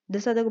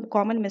 These are the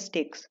common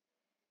mistakes,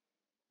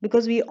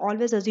 because we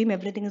always assume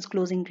everything is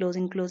closing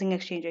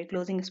exchange rate,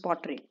 closing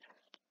spot rate.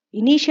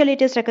 Initially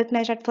it is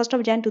recognized at 1st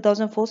of Jan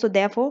 2004, so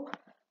therefore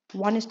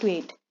 1 is to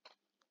 8.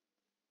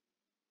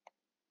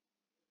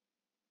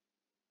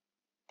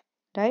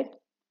 Right?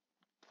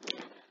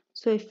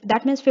 So if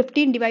that means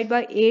 15 divided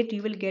by 8,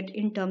 you will get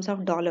in terms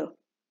of dollar.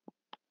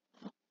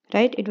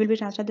 Right? It will be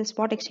transferred the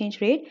spot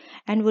exchange rate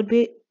and would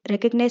be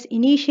recognized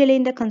initially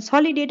in the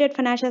consolidated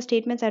financial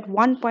statements at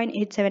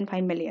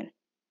 1.875 million.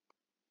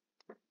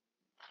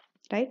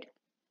 Right?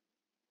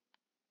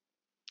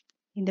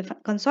 In the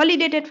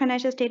consolidated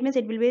financial statements,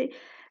 it will be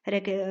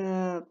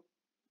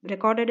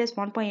recorded as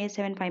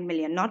 1.875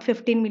 million, not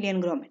 15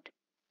 million gromet.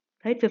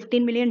 Right?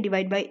 15 million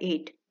divided by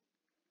 8.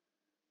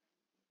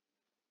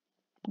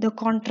 The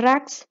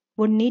contracts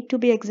would need to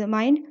be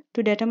examined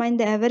to determine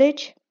the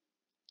average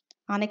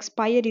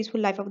unexpired useful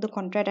life of the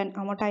contract and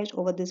amortized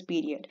over this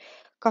period.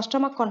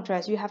 Customer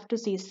contracts, you have to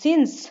see,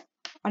 since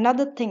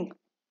another thing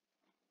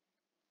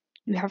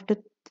you have to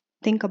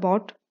think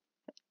about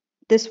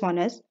this one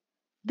is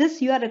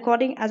this you are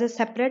recording as a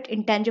separate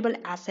intangible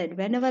asset.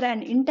 Whenever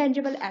an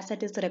intangible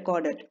asset is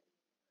recorded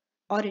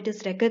or it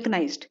is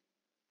recognized,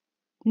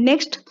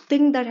 next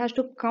thing that has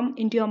to come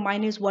into your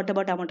mind is what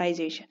about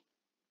amortization?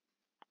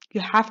 You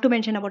have to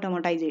mention about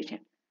amortization.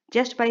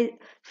 Just by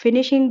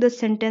finishing the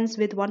sentence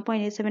with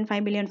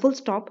 1.875 million full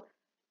stop,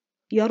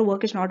 your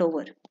work is not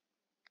over.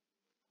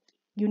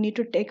 You need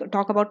to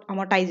talk about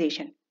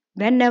amortization.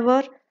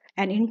 Whenever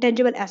an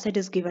intangible asset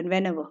is given,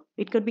 whenever,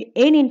 it could be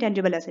any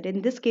intangible asset.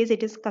 In this case,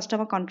 it is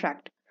customer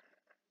contract.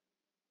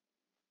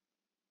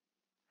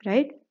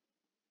 Right?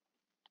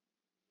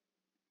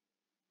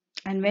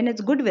 And when it's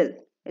goodwill,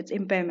 it's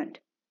impairment.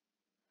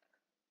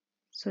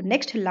 So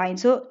next line.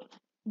 So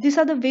these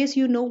are the ways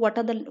you know what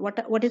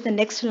is the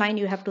next line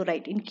you have to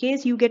write. In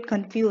case you get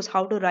confused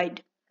how to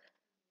write,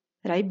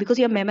 right? Because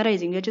you're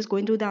memorizing, you're just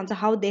going through the answer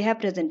how they have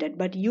presented,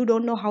 but you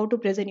don't know how to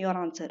present your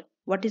answer.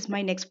 What is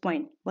my next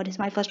point? What is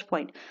my first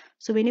point?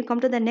 So when you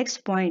come to the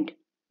next point,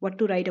 what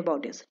to write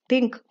about is,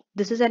 think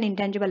this is an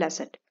intangible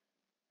asset.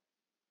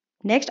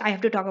 Next, I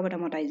have to talk about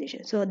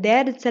amortization. So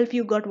there itself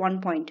you got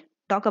one point.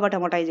 Talk about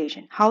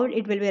amortization, how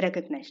it will be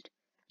recognized,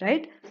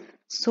 right?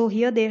 So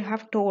here they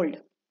have told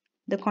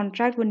the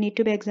contract would need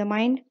to be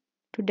examined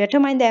to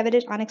determine the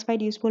average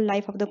unexpired useful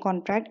life of the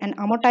contract and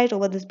amortized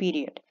over this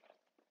period.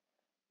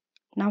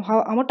 Now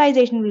how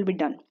amortization will be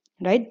done,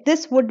 right?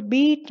 This would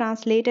be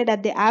translated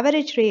at the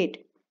average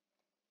rate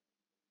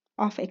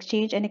of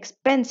exchange and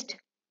expensed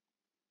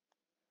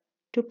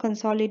to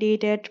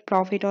consolidated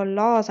profit or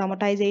loss.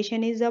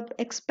 Amortization is an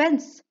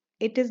expense.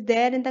 It is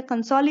there in the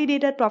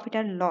consolidated profit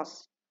and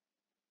loss,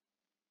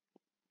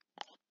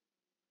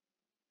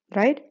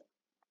 right?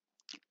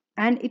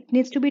 And it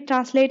needs to be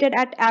translated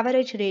at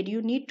average rate.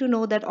 You need to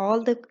know that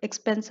all the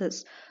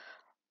expenses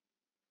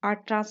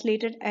are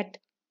translated at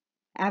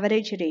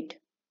average rate,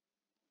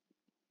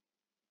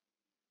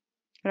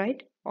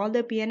 right? All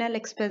the P&L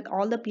expense,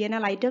 all the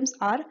P&L items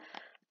are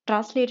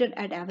translated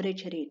at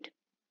average rate.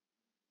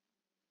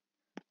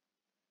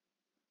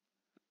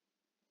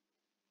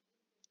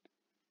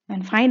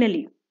 And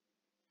finally,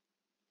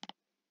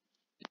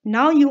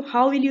 now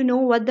how will you know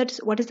what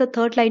is the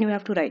third line you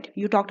have to write?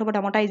 You talked about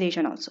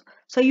amortization also.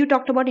 So you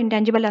talked about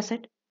intangible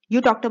asset.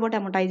 You talked about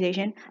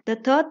amortization. The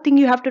third thing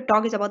you have to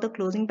talk is about the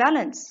closing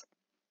balance,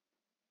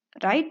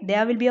 right?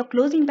 There will be a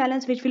closing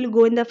balance which will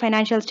go in the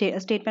financial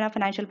statement of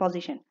financial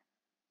position,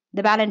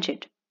 the balance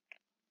sheet.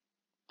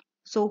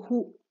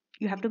 So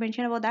you have to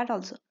mention about that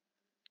also,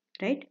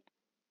 right?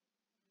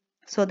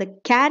 So the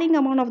carrying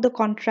amount of the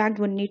contract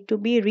will need to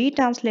be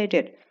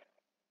retranslated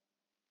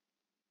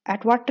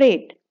At what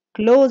rate?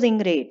 Closing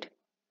rate,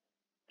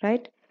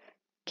 right?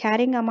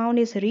 Carrying amount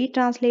is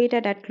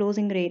retranslated at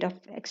closing rate of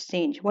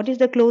exchange. What is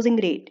the closing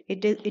rate?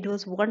 It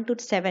was 1 to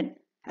 7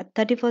 at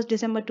 31st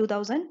December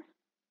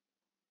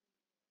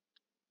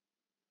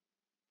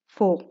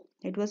 2004.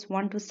 It was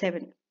 1 to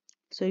 7.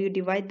 So you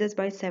divide this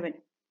by 7.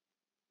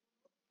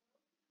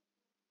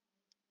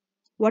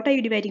 What are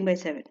you dividing by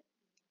 7?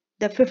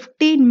 The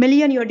 15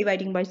 million you are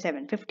dividing by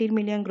 7. 15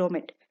 million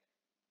grommet,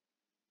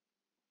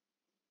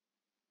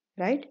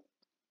 right?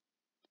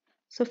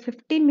 So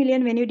 15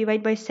 million when you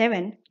divide by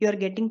 7, you are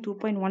getting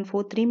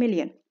 2.143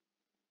 million,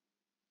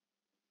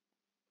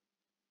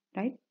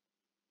 right?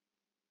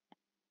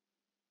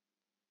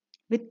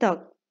 With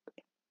the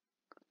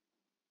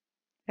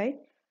right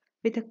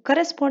with a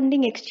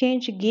corresponding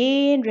exchange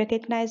gain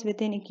recognized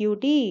within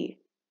equity.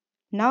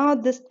 Now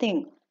this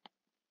thing,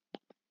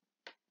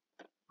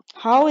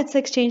 how it's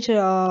exchange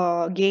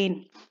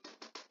gain?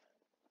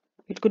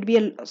 It could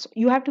be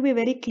you have to be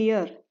very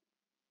clear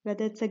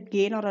whether it's a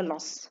gain or a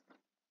loss,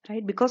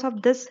 right? Because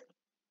of this,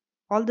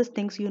 all these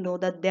things, you know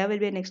that there will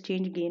be an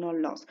exchange gain or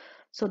loss.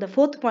 So the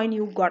fourth point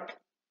you got,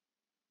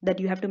 that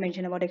you have to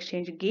mention about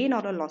exchange gain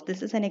or a loss.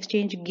 This is an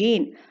exchange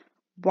gain.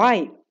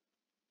 Why?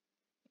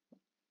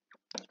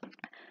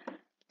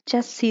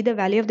 Just see the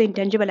value of the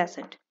intangible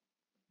asset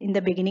in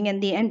the beginning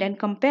and the end and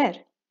compare,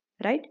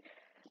 right?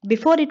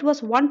 Before it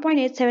was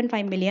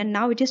 1.875 million,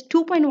 now it is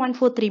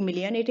 2.143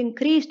 million. It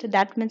increased.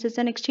 That means it's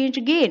an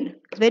exchange gain.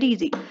 It's very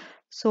easy.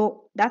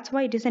 So that's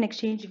why it is an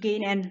exchange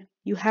gain, and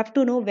you have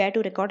to know where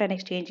to record an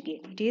exchange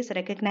gain. It is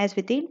recognized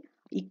within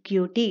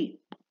equity.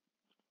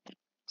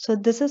 So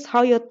this is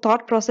how your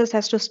thought process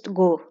has to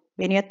go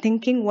when you're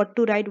thinking what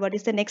to write, what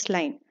is the next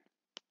line,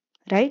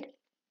 right?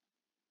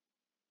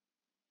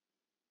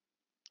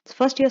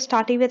 First, you're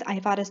starting with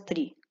IFRS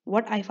 3.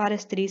 What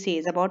IFRS 3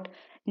 says about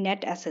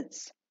net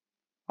assets,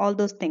 all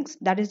those things.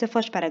 That is the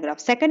first paragraph.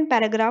 Second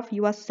paragraph,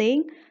 you are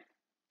saying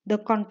the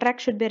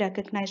contract should be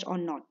recognized or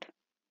not.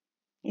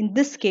 In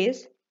this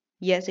case,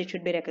 yes, it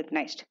should be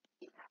recognized.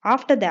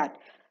 After that,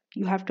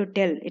 you have to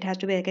tell it has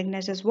to be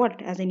recognized as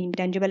what? As an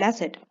intangible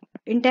asset.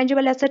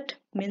 Intangible asset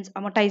means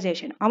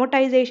amortization.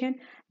 Amortization,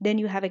 then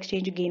you have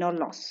exchange gain or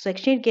loss. So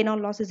exchange gain or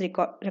loss is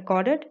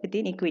recorded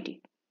within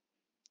equity,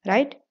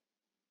 right?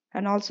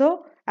 And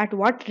also at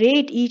what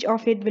rate each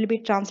of it will be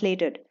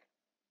translated,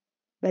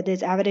 whether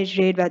it's average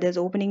rate, whether it's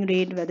opening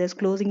rate, whether it's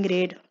closing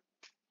rate,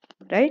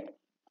 right?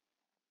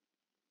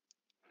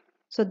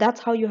 So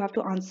that's how you have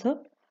to answer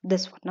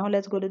this one. Now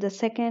let's go to the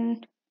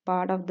second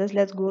part of this.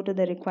 Let's go to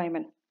the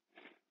requirement.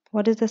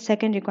 What is the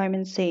second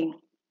requirement saying?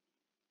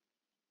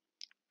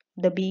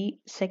 The B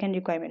second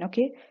requirement,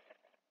 okay?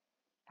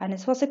 And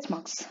it's for 6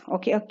 marks.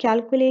 Okay, a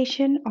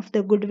calculation of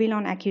the goodwill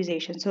on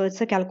acquisition. So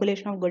it's a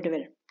calculation of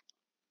goodwill.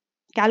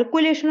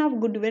 Calculation of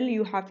goodwill,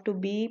 you have to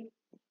be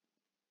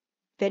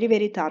very,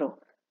 very thorough,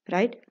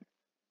 right?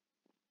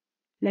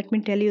 Let me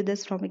tell you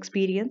this from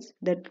experience.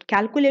 The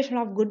calculation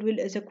of goodwill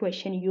is a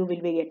question you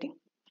will be getting.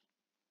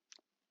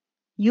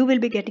 You will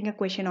be getting a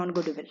question on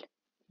goodwill.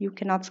 You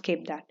cannot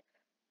skip that.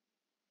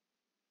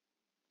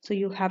 So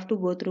you have to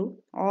go through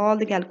all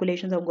the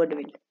calculations of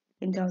goodwill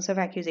in terms of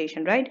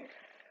acquisition, right?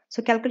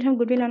 So calculation of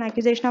goodwill on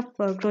acquisition of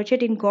crochet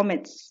in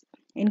grommets.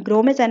 In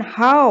grommets, and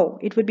how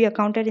it would be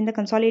accounted in the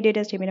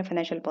consolidated statement of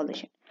financial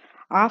position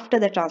after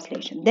the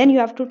translation. Then you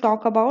have to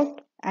talk about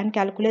and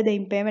calculate the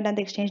impairment and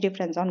the exchange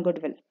difference on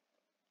goodwill.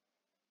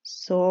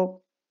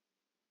 So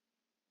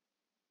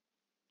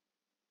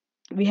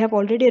we have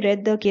already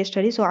read the case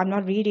study, so I'm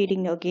not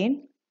rereading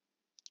again.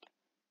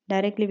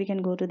 Directly we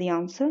can go to the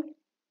answer.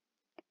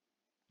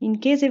 In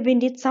case if we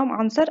need some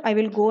answer, I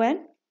will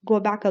go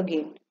back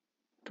again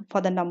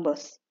for the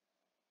numbers,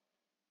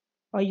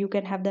 or you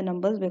can have the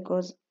numbers,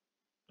 because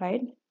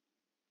right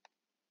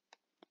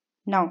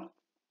now,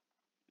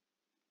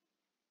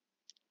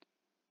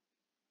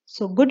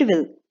 so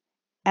goodwill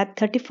at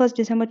 31st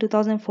December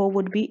 2004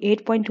 would be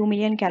 8.2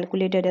 million,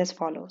 calculated as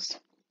follows,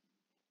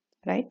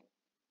 right?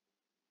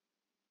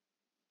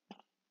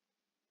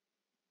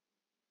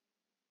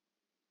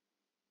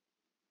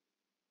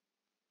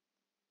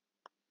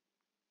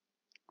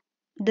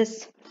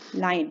 This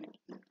line,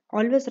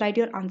 always write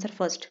your answer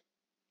first.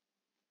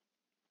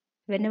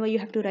 Whenever you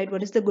have to write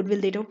what is the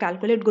goodwill date of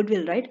calculate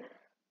goodwill, right?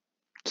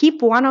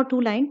 Keep 1 or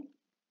 2 lines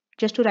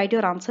just to write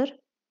your answer.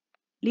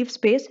 Leave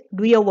space,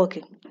 do your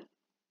working.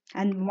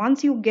 And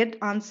once you get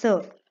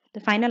answer,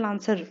 the final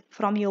answer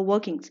from your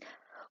workings,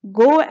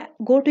 go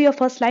to your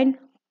first line.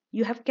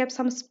 You have kept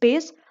some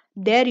space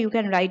there, you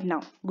can write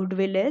now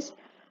goodwill is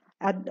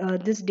at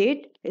this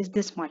date is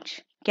this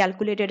much,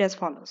 calculated as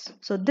follows.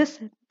 So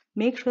this,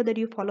 make sure that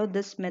you follow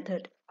this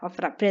method of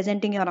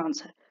presenting your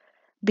answer,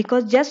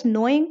 because just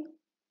knowing,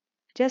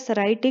 just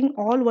writing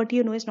all what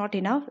you know is not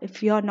enough.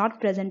 If you are not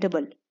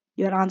presentable,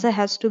 your answer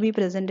has to be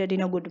presented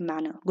in a good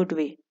manner, good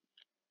way,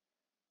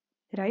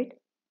 right?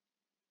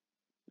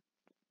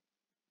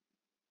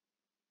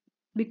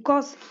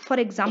 Because for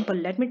example,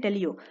 let me tell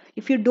you,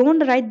 if you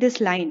don't write this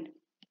line,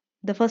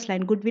 The first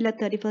line, goodwill at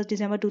 31st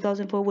December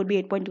 2004 would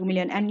be 8.2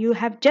 million, and you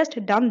have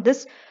just done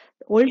this,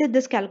 only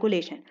this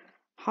calculation.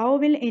 How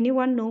will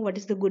anyone know what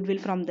is the goodwill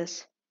from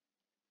this?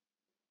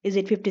 Is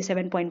it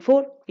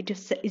 57.4?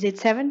 Is it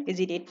 7? Is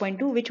it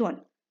 8.2? Which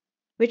one?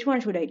 Which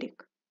one should I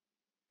take?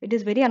 It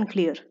is very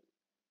unclear.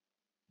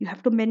 You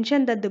have to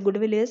mention that the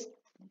goodwill is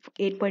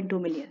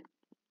 8.2 million.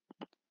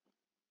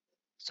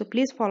 So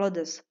please follow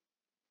this.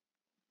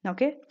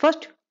 Okay,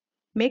 first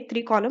make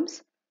 3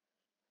 columns.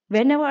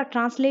 Whenever a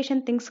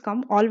translation things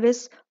come,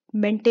 always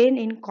maintain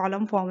in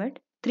column format.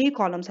 3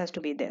 columns has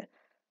to be there.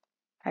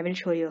 I will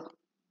show you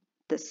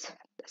this.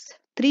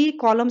 3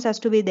 columns has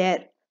to be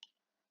there.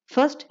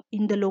 First,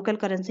 in the local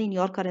currency, in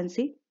your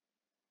currency.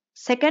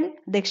 Second,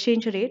 the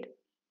exchange rate.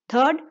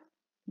 Third,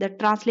 the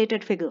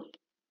translated figure.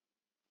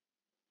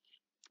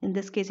 In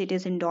this case, it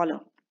is in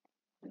dollar.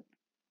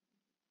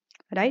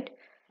 Right?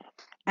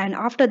 And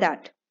after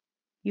that,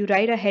 you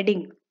write a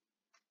heading.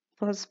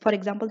 For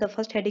example, the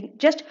first heading,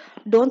 just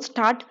don't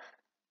start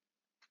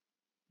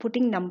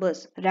putting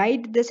numbers.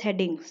 Write this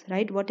headings,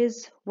 right? What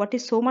is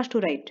so much to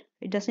write?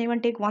 It doesn't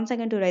even take 1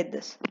 second to write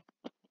this.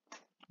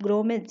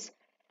 Gromets,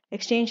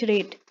 exchange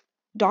rate,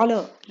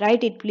 dollar.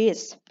 Write it,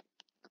 please.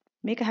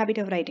 Make a habit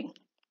of writing.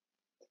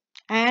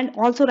 And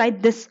also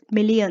write this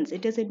millions.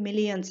 It is in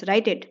millions.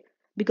 Write it,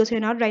 because you're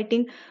not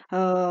writing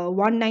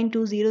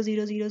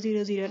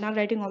 192000000. You're not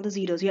writing all the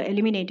zeros. You're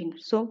eliminating.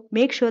 So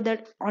make sure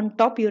that on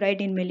top you write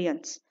in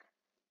millions,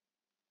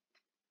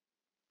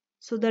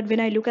 so that when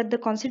I look at the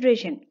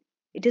consideration,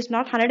 it is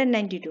not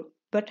 192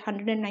 but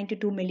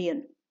 192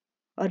 million.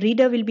 A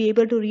reader will be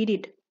able to read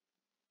it,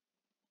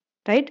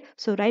 right?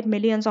 So write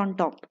millions on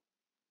top.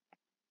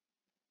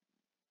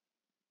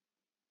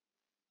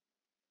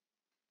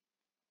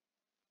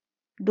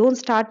 Don't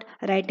start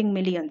writing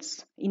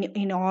millions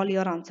in all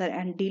your answer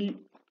and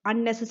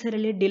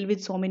unnecessarily deal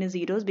with so many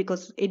zeros,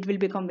 because it will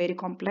become very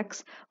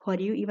complex for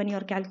you. Even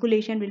your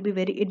calculation will be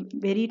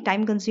very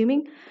time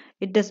consuming.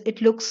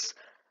 It looks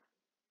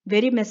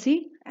very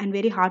messy and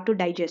very hard to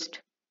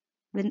digest.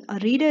 When a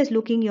reader is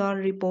looking your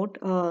report,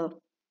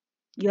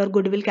 your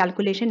goodwill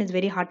calculation is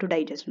very hard to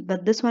digest,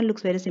 but this one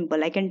looks very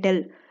simple. I can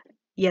tell,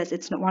 yes,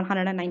 it's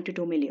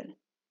 192 million.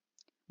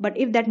 But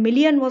if that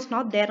million was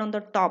not there on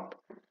the top,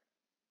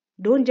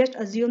 don't just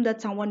assume that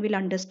someone will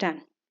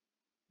understand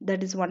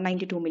that is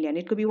 192 million.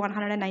 It could be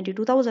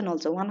 192,000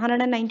 also,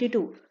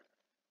 192.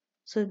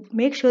 So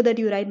make sure that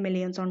you write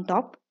millions on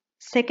top.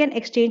 Second,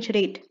 exchange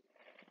rate.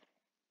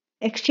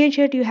 Exchange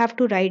rate, you have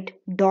to write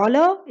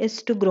dollar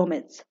is to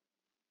gromets.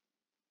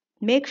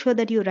 Make sure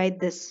that you write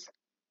this,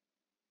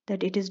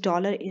 that it is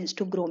dollar is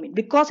to grommet,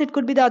 because it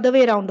could be the other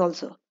way around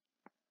also.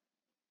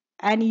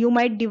 And you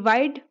might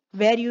divide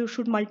where you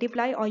should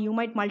multiply, or you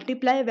might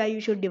multiply where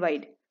you should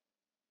divide.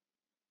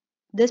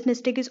 This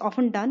mistake is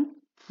often done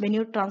when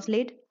you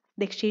translate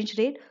the exchange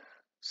rate.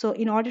 So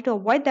in order to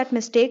avoid that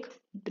mistake,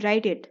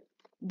 write it.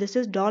 This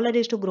is dollar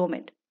is to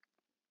grommet.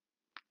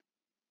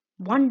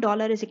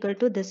 $1 is equal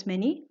to this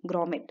many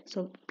grommet.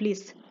 So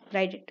please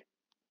write it.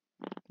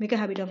 Make a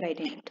habit of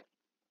writing it.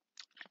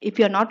 If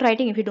you're not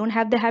writing, if you don't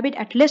have the habit,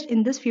 at least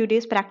in this few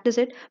days, practice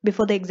it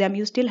before the exam.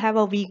 You still have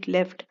a week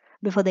left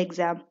before the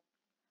exam.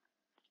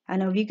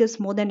 And a week is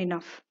more than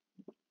enough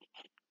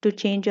to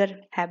change your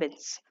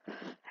habits.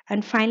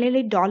 And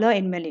finally, dollar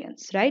in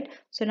millions, right?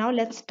 So now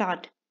let's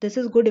start. This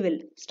is goodwill.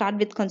 Start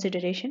with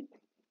consideration.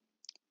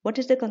 What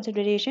is the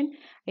consideration?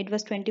 It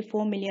was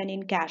 24 million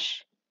in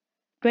cash.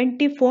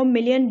 $24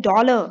 million.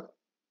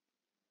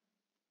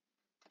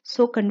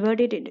 So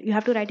converted it. You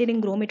have to write it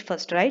in grommet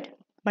first, right?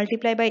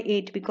 Multiply by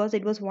 8, because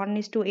it was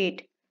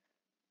 1:8.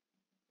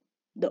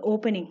 The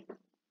opening,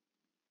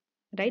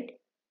 right?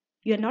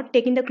 You are not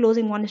taking the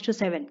closing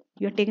 1:7.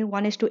 You are taking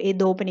 1:8,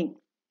 the opening,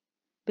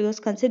 because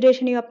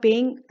consideration you are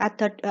paying at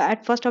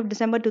 1st of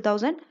December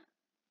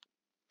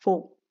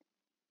 2004.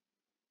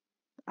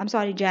 I'm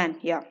sorry, Jan.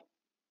 Yeah.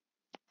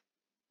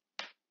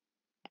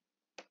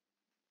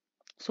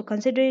 So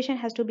consideration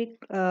has to be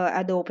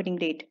at the opening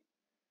date.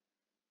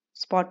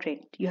 Spot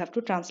rate. You have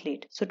to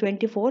translate. So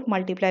 24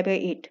 multiplied by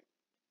 8.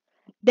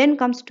 Then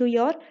comes to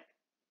your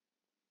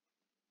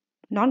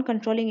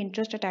non-controlling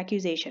interest at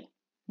acquisition.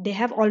 They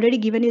have already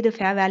given you the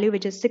fair value,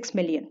 which is 6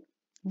 million.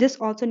 This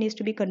also needs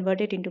to be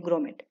converted into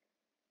grommet.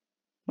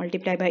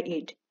 Multiply by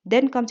 8.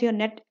 Then comes your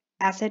net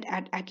asset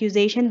at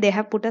acquisition. They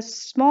have put a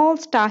small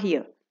star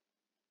here.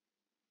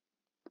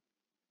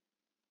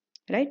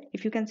 Right?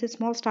 If you can see,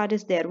 small star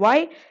is there.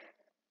 Why?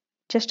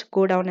 Just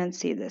go down and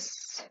see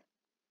this.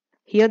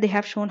 Here they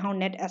have shown how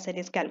net asset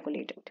is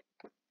calculated.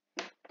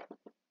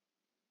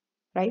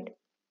 Right?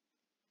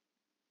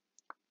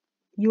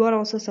 You are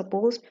also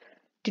supposed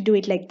to do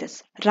it like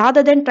this.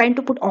 Rather than trying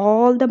to put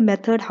all the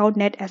method how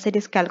net asset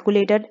is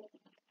calculated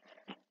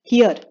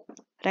here,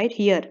 right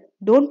here.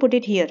 Don't put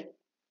it here.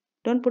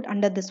 Don't put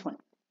under this one.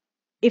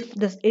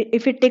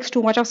 If it takes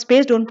too much of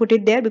space, don't put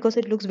it there, because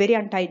it looks very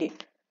untidy.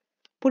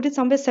 Put it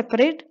somewhere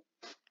separate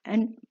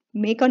and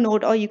make a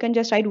note, or you can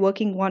just write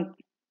working one.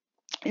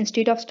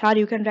 Instead of star,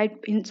 you can write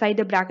inside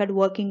the bracket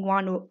working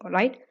one,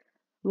 right?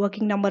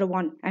 working number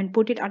 1 and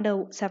put it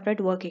under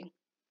separate working.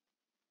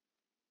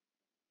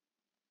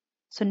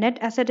 So net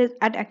asset is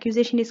at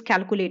acquisition is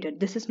calculated.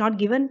 This is not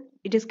given,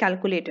 it is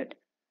calculated.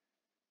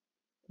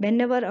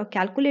 Whenever a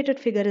calculated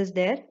figure is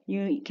there,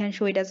 you can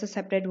show it as a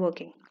separate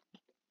working.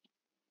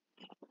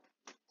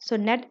 So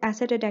net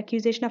asset at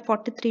acquisition of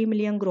 43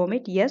 million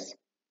grommet, yes,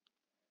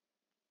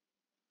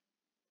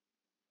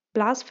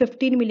 plus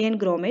 15 million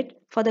grommet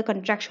for the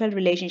contractual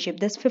relationship.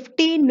 This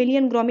 15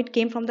 million grommet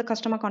came from the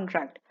customer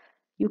contract.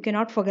 You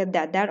cannot forget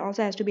that. That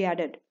also has to be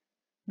added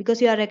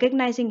because you are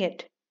recognizing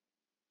it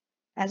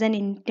as an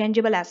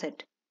intangible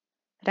asset,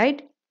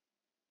 right?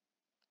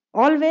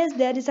 Always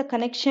there is a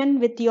connection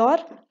with your,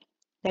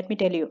 let me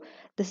tell you,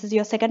 this is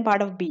your second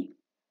part of B.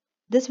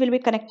 This will be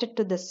connected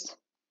to this.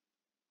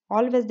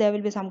 Always there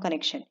will be some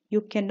connection.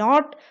 You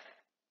cannot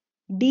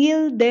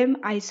deal them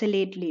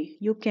isolately.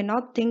 You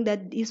cannot think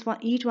that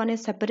each one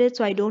is separate,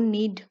 so I don't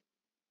need,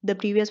 the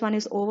previous one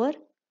is over,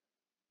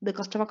 the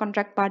customer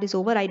contract part is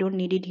over, I don't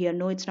need it here.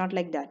 No, it's not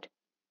like that.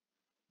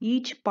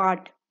 Each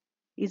part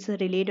is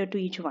related to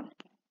each one.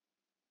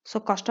 So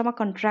customer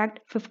contract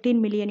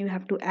 15 million you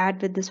have to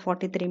add with this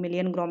 43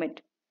 million grommet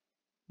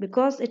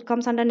because it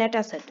comes under net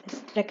asset.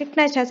 It's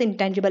recognized as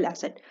intangible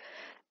asset.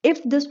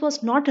 If this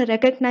was not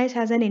recognized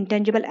as an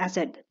intangible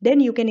asset, then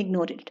you can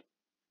ignore it.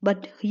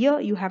 But here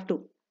you have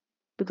to,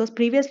 because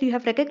previously you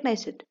have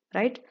recognized it,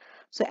 right?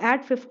 So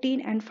add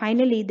 15 and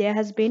finally there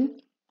has been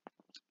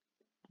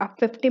a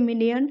 50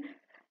 million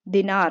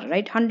dinar,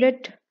 right?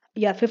 100,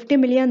 yeah, 50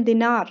 million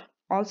dinar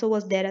also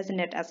was there as a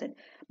net asset.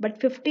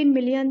 But 15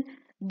 million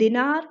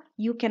dinar,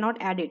 you cannot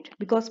add it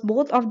because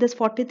both of this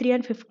 43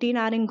 and 15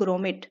 are in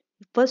grommet.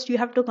 First you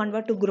have to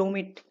convert to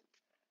grommet,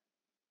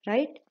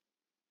 right?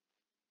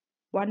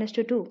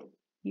 1:2.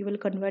 You will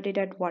convert it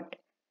at what?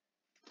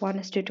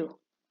 1:2,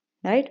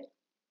 right?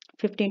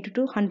 15 to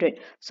 2, 100.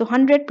 So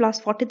 100 plus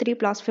 43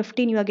 plus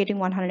 15, you are getting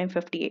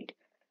 158.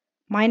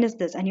 Minus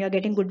this, and you are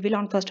getting goodwill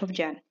on 1st of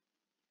Jan.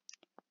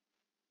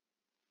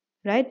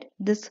 Right?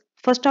 This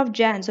 1st of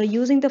Jan. So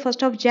using the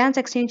 1st of Jan's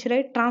exchange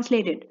rate,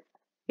 translated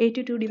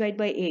 82 divided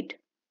by 8.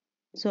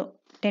 So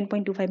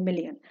 10.25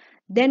 million.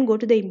 Then go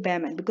to the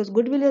impairment because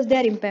goodwill is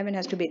there, impairment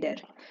has to be there.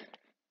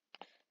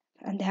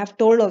 And they have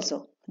told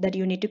also that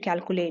you need to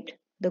calculate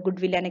the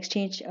goodwill and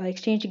exchange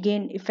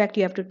gain effect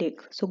you have to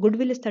take. So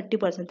goodwill is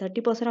 30%,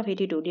 30% of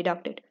 82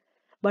 deducted.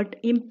 But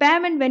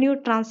impairment, when you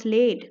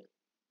translate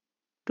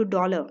to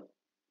dollar,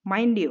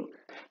 mind you,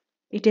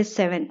 it is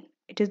 7.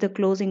 It is the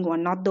closing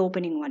one, not the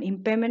opening one.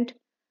 Impairment,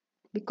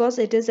 because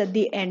it is at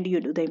the end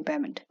you do the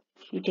impairment.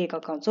 You take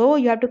account. So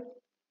you have to,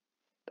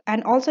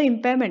 and also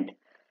impairment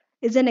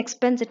is an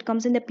expense. It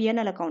comes in the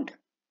P&L account.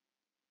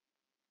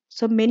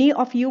 So many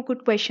of you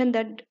could question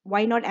that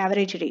why not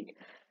average rate,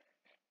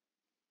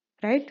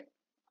 right?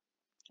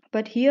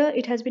 But here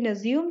it has been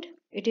assumed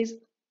it is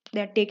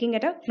they are taking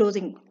at a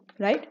closing,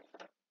 right?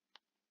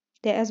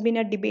 There has been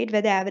a debate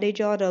whether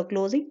average or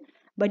closing,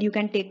 but you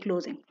can take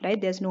closing, right?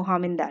 There's no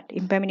harm in that.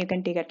 Impairment you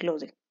can take at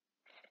closing.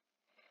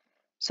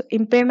 So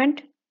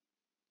impairment,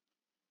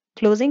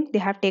 closing, they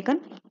have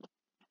taken,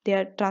 they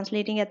are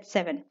translating at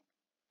 7,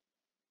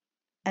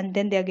 and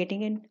then they are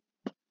getting in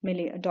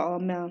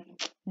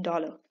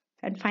dollar.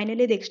 And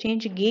finally the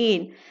exchange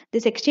gain.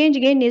 This exchange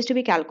gain needs to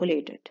be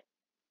calculated,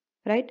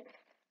 right?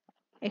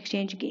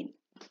 Exchange gain.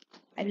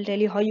 I will tell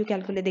you how you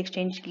calculate the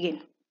exchange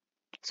gain.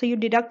 So you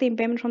deduct the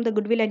impairment from the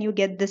goodwill and you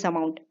get this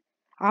amount.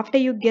 After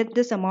you get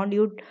this amount,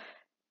 you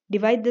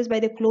divide this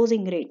by the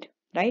closing rate,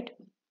 right?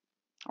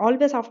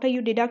 Always after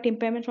you deduct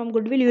impairment from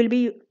goodwill, you will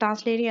be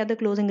translating at the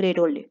closing rate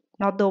only,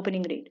 not the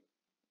opening rate.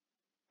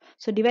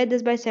 So divide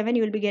this by 7,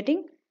 you will be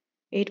getting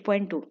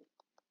 8.2,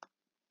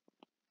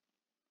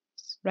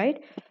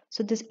 right?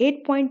 So this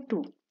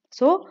 8.2.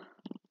 So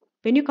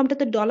when you come to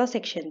the dollar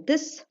section,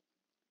 this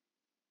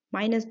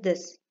minus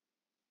this,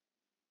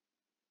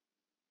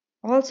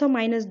 also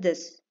minus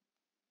this,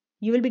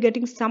 you will be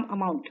getting some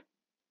amount,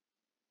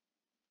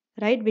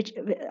 right? Which,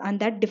 and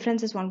that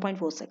difference is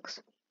 1.46.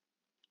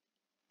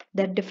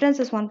 That difference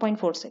is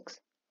 1.46.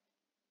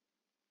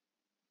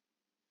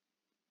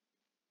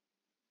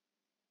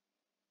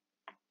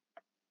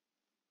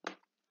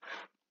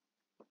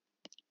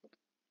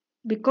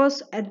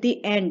 Because at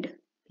the end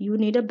you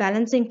need a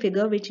balancing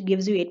figure which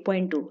gives you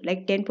 8.2,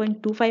 like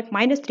 10.25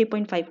 minus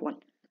 3.51,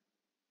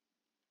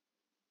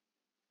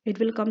 it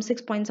will come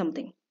 6 point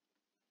something.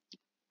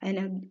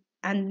 And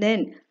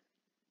then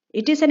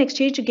it is an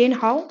exchange gain.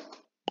 How?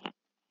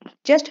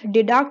 Just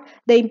deduct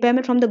the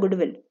impairment from the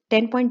goodwill,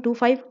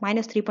 10.25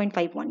 minus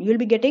 3.51, you will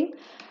be getting,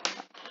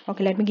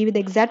 okay, let me give you the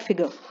exact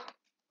figure.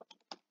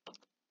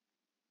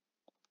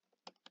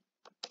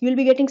 You will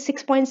be getting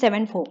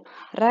 6.74,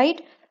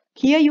 right?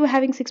 Here you are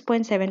having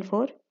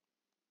 6.74,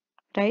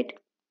 right?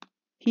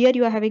 Here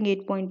you are having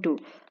 8.2.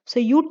 So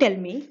you tell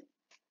me,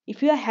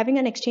 if you are having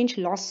an exchange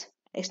loss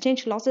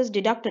is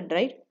deducted,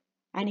 right?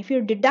 And if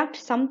you deduct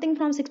something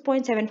from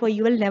 6.74,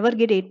 you will never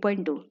get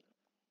 8.2.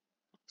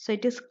 So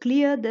it is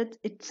clear that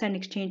it's an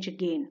exchange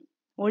gain.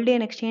 Only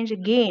an exchange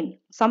gain,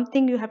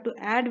 something you have to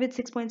add with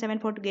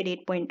 6.74 to get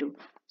 8.2.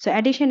 So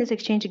addition is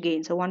exchange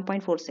gain, so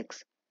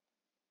 1.46.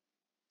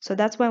 So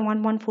that's why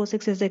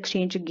 1146 is the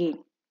exchange gain,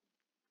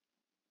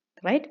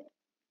 right?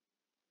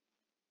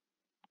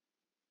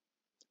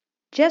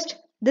 Just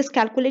this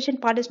calculation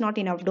part is not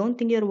enough. Don't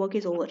think your work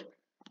is over.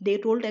 They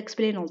told to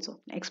explain also.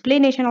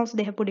 Explanation also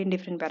they have put in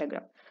different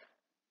paragraph.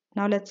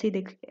 Now let's see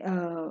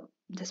the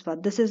this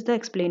part. This is the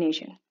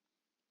explanation.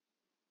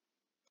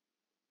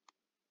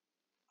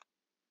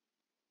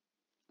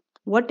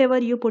 Whatever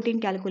you put in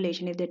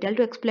calculation, if they tell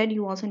to explain,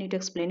 you also need to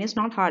explain. It's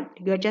not hard.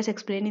 You're just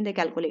explaining the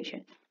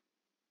calculation,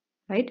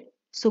 right?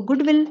 So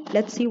goodwill,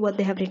 let's see what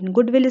they have written.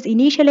 Goodwill is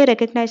initially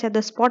recognized at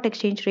the spot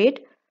exchange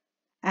rate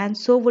and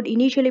so would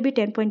initially be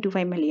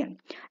 10.25 million.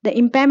 The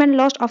impairment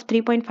loss of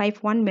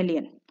 3.51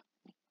 million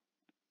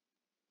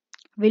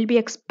will be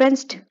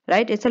expensed,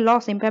 right? It's a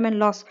loss, impairment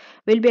loss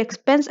will be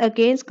expensed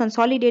against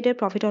consolidated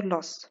profit or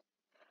loss.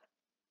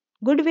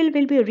 Goodwill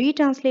will be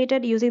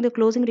retranslated using the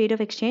closing rate of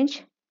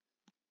exchange,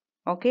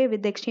 okay,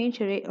 with the exchange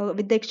rate,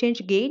 with the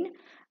exchange gain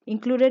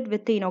included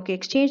within. Okay,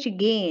 exchange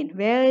gain,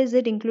 where is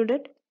it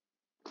included?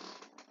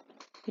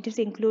 It is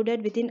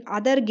included within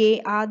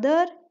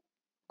other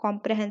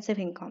comprehensive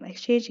income.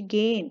 Exchange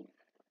gain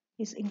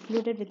is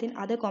included within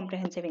other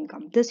comprehensive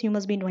income. This you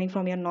must be knowing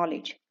from your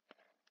knowledge,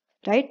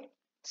 right?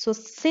 So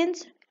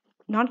since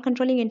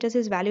non-controlling interest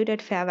is valued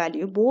at fair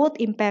value, both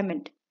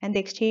impairment and the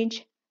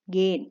exchange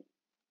gain,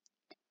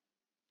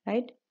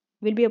 right,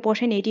 will be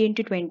apportioned 80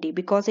 into 20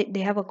 because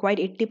they have acquired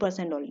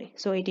 80% only.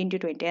 So 80 into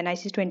 20,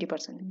 NIC is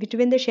 20%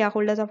 between the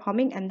shareholders of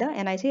Humming and the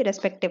NIC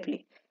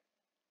respectively.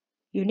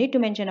 You need to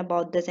mention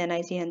about this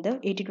NIC and the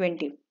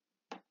 80-20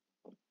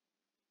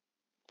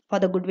 for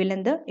the goodwill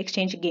and the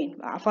exchange gain,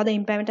 for the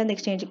impairment and the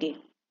exchange gain.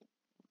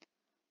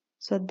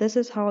 So this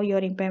is how your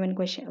impairment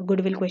question,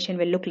 goodwill question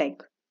will look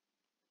like,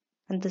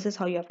 and this is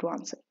how you have to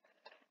answer,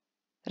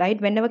 right?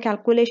 Whenever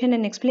calculation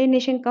and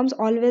explanation comes,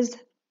 always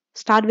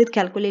start with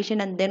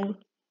calculation and then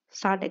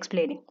start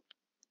explaining.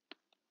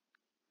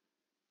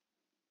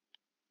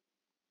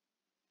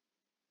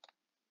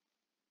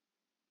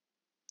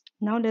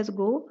 Now let's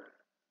go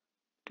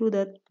to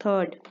the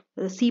third,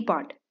 the C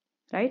part,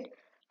 right?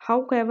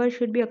 How Quaver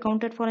should be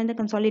accounted for in the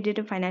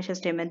consolidated financial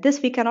statement.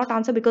 This we cannot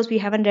answer because we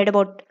haven't read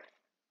about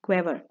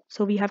Quaver.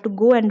 So we have to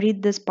go and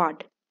read this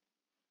part,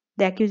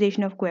 the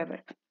accusation of Quaver,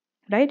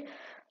 right?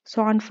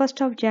 So on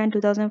 1st of Jan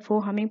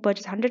 2004, Humming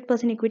purchased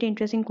 100% equity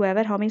interest in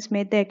Quaver. Hummings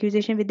made the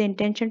accusation with the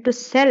intention to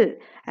sell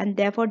and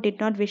therefore did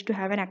not wish to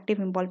have an active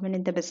involvement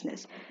in the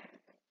business.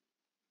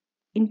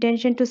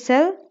 Intention to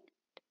sell,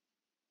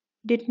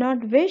 did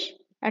not wish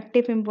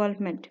active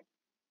involvement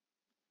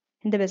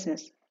in the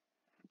business.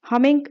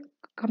 Humming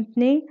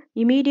company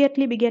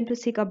immediately began to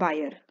seek a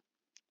buyer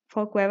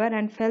for Quaver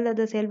and felt that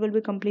the sale will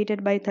be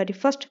completed by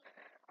 31st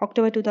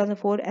October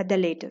 2004 at the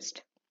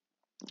latest.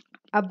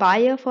 A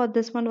buyer for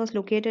this one was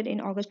located in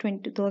August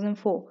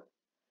 2004.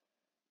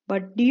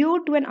 But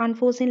due to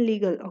unforeseen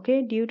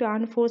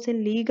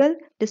legal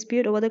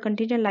dispute over the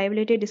contingent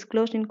liability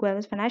disclosed in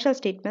Quaver's financial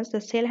statements,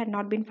 the sale had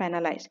not been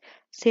finalized.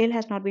 Sale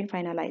has not been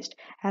finalized.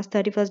 As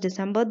 31st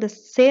December, the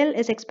sale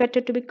is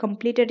expected to be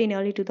completed in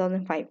early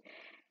 2005.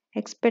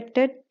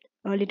 Expected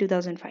early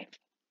 2005.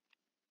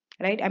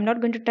 Right? I'm not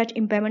going to touch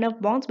impairment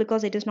of bonds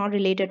because it is not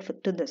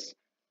related to this.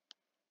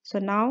 So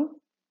now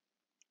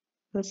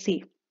we'll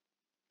see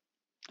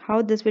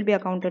how this will be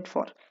accounted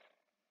for.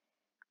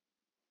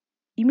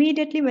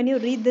 Immediately when you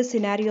read the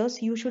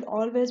scenarios, you should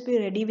always be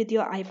ready with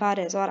your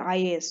IFRS or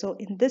IAS. So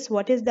in this,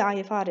 what is the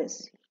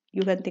IFRS?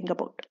 You can think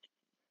about.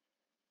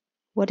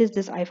 What is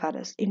this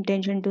IFRS?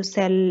 Intention to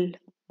sell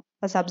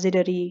a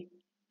subsidiary,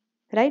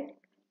 right?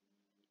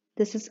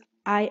 This is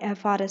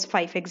IFRS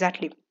 5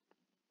 exactly.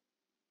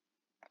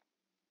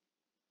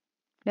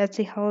 Let's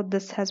see how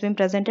this has been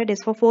presented.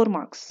 Is for 4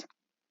 marks,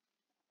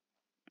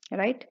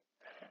 right?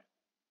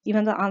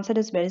 Even the answer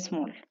is very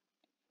small,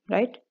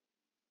 right?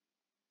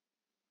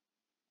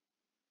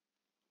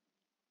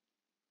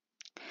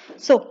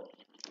 So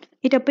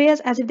it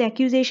appears as if the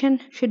accusation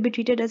should be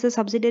treated as a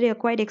subsidiary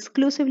acquired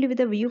exclusively with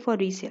a view for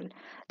resale.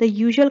 The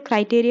usual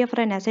criteria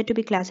for an asset to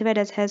be classified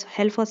as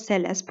held for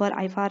sale as per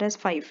IFRS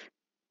 5,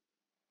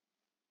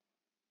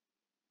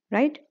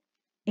 right,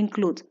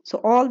 includes.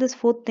 So all these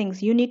 4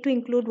 things you need to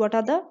include. What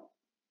are the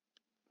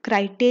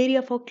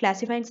criteria for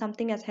classifying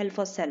something as held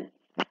for sale?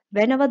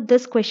 Whenever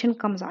this question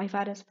comes,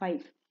 IFRS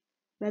 5,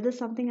 whether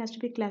something has to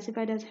be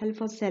classified as held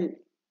for sale,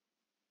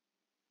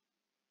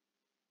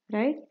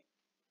 right?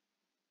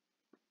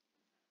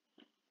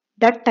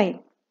 That time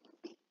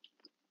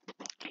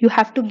you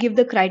have to give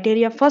the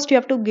criteria. First you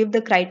have to give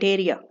the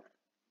criteria.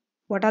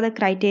 What are the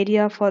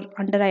criteria for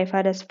under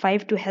IFRS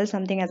 5 to held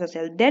something as a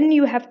sale? Then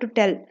you have to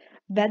tell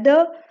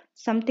whether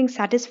something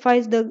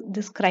satisfies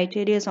this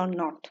criteria or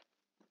not.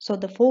 So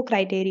the 4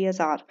 criteria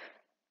are,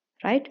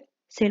 right?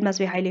 Sale must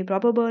be highly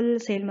probable,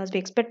 sale must be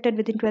expected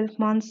within 12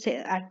 months,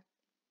 the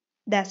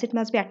asset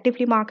must be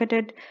actively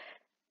marketed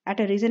at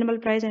a reasonable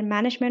price, and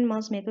management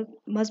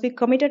must be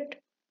committed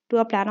to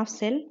a plan of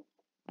sale,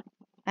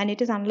 and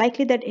it is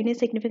unlikely that any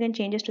significant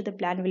changes to the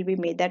plan will be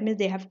made. That means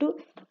they have to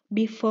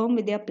be firm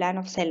with their plan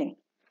of selling.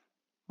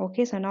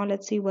 Okay, so now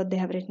let's see what they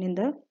have written in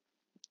the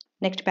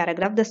next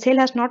paragraph. The sale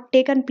has not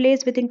taken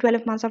place within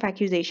 12 months of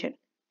accusation.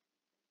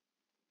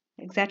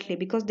 Exactly,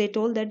 because they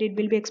told that it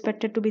will be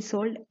expected to be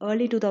sold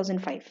early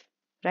 2005,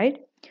 right?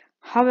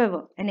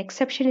 However, an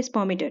exception is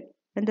permitted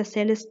when the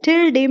sale is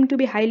still deemed to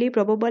be highly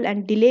probable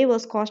and delay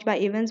was caused by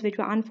events which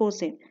were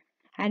unforeseen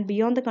and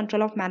beyond the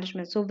control of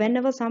management. So,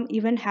 whenever some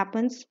event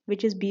happens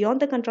which is beyond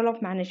the control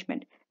of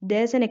management,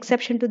 there's an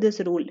exception to this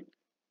rule.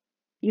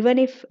 Even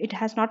if it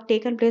has not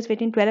taken place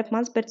within 12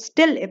 months, but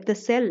still, if the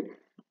sale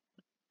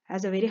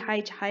has a very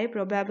high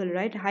probable,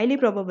 right? Highly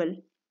probable,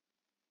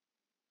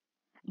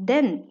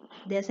 then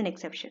there's an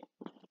exception.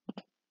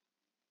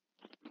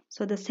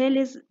 So the sale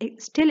is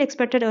still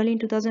expected early in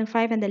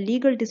 2005 and the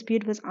legal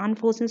dispute was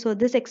unforeseen. So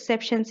this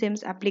exception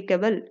seems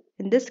applicable.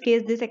 In this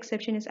case, this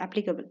exception is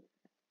applicable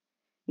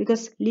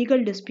because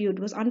legal dispute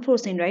was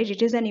unforeseen, right?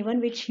 It is an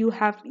event which you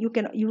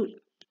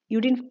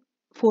didn't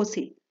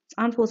foresee. It's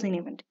unforeseen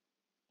event,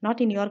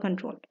 not in your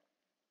control.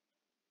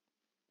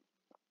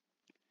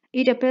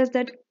 It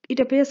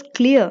appears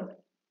clear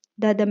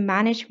that the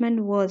management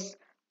was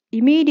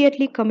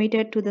immediately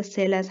committed to the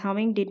sale as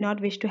having did not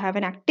wish to have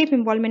an active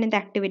involvement in the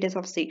activities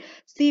of C.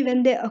 See,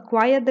 when they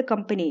acquired the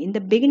company in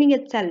the beginning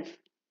itself,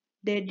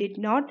 they did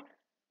not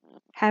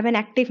have an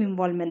active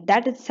involvement.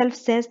 That itself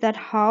says that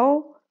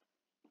how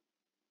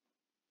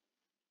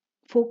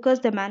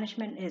focused the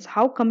management is,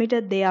 how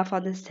committed they are for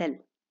the sale,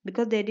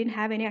 because they didn't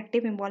have any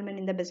active involvement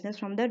in the business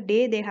from the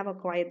day they have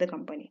acquired the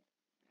company.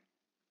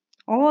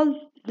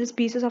 All these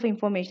pieces of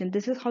information,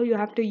 this is how you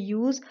have to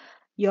use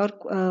your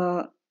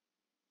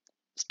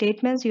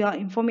statements, your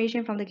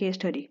information from the case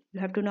study. You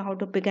have to know how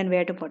to pick and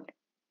where to put,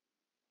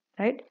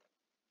 right?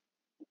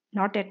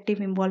 Not active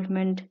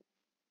involvement,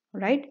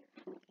 right?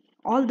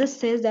 All this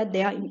says that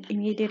they are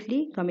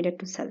immediately committed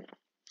to sell.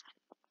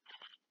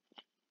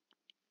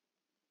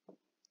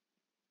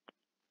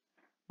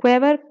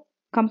 Whoever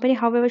company,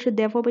 however, should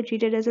therefore be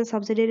treated as a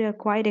subsidiary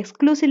acquired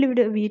exclusively with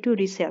a view to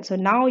resale. So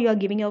now you are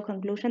giving your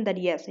conclusion that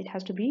yes, it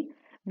has to be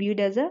viewed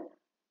as a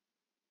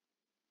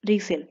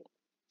resale.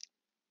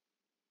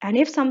 And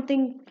if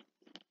something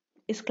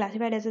is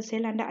classified as a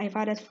sale under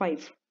IFRS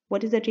 5,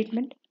 what is the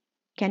treatment?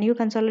 Can you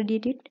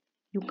consolidate it?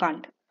 You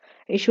can't.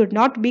 It should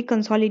not be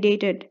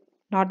consolidated,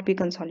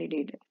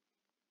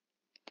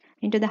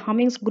 into the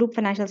Hummings Group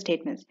financial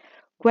statements.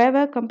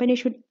 Whoever company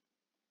should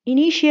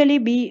initially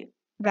be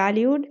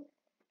valued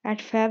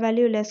at fair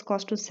value less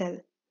cost to sell,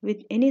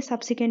 with any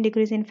subsequent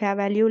decrease in fair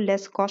value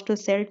less cost to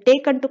sell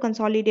taken to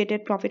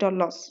consolidated profit or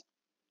loss,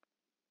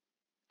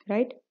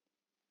 right?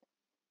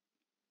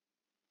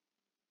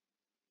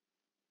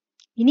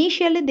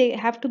 Initially they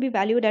have to be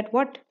valued at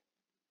what?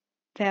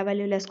 Fair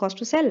value less cost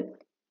to sell,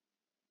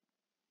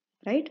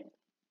 right?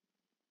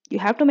 You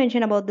have to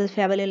mention about this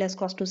fair value less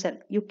cost to sell.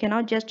 You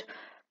cannot just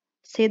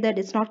say that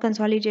it's not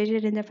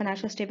consolidated in the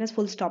financial statements,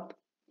 full stop.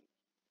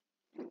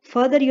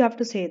 Further, you have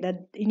to say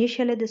that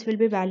initially this will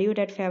be valued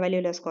at fair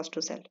value less cost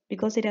to sell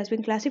because it has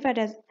been classified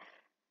as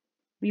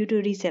view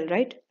to resell,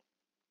 right?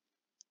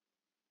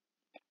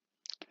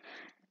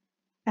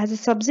 As a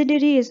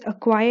subsidiary is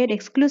acquired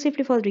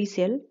exclusively for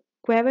resale,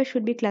 Quaver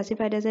should be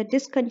classified as a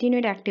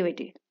discontinued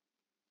activity,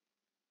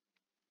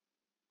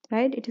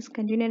 right? It is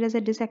continued as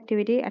a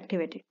disactivity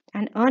activity.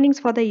 And earnings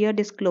for the year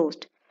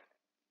disclosed.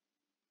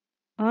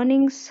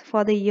 Earnings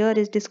for the year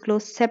is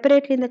disclosed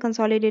separately in the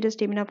consolidated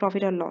statement of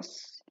profit or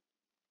loss.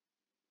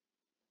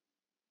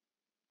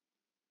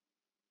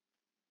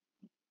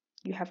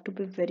 You have to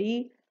be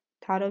very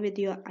thorough with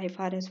your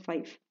IFRS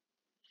 5.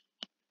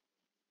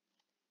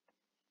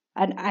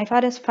 And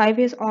IFRS 5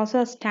 is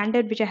also a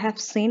standard which I have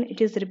seen. It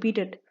is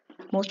repeated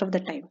most of the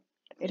time.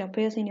 It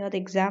appears in your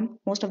exam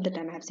most of the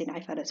time. I have seen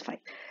IFRS 5.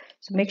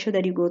 So make sure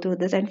that you go through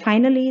this. And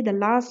finally, the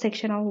last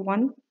section of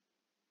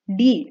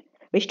 1D,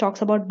 which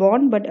talks about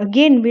bond, but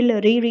again, we'll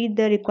reread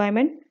the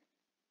requirement.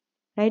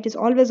 Right? It's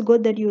always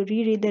good that you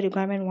reread the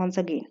requirement once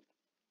again.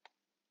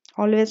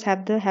 Always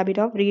have the habit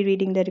of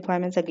rereading the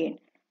requirements again,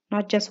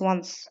 not just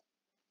once.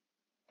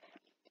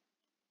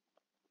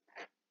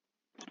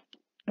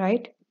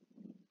 Right?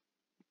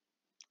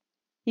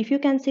 If you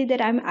can see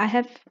that I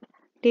have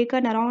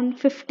taken around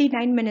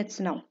 59 minutes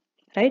now,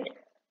 right?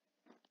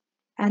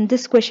 And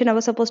this question I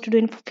was supposed to do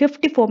in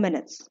 54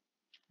 minutes.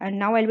 And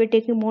now I'll be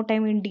taking more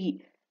time in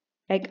D.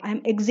 Like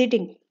I'm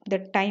exiting the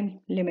time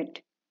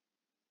limit.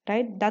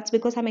 Right? That's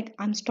because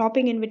I'm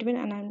stopping in between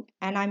and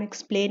I'm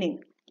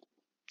explaining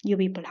you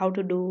people how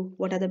to do,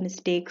 what are the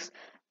mistakes,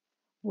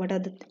 what are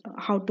the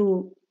how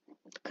to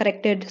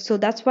correct it. So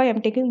that's why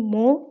I'm taking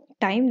more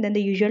time than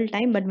the usual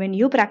time. But when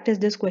you practice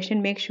this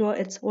question, make sure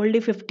it's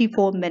only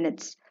 54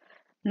 minutes,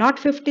 not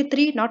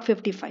 53, not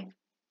 55.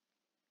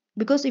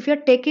 Because if you're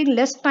taking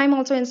less time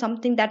also in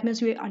something, that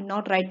means you are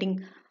not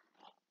writing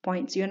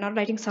points. You're not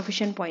writing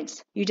sufficient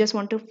points. You just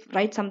want to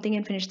write something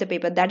and finish the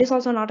paper. That is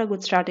also not a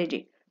good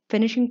strategy.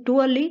 Finishing too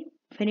early,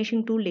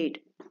 finishing too late,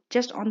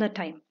 just on the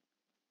time.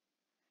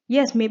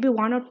 Yes, maybe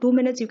 1 or 2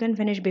 minutes you can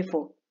finish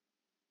before.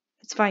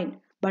 It's fine.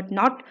 but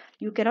not,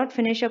 you cannot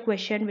finish a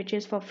question which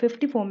is for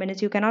 54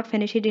 minutes, you cannot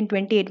finish it in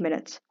 28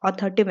 minutes or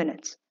 30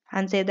 minutes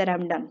and say that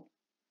I'm done.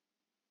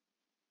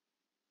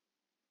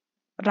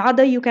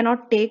 Rather, you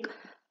cannot take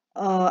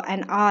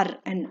an hour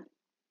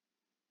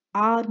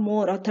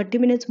more or 30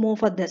 minutes more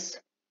for this,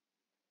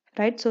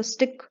 right? So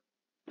stick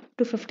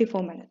to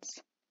 54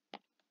 minutes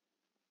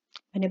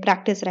when you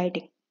practice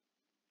writing.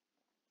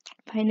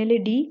 Finally,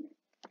 D,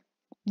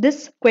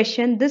 this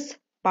question, this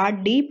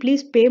part D,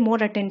 please pay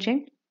more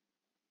attention.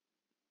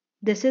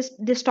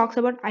 This talks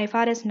about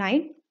IFRS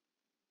 9,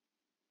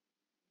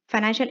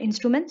 financial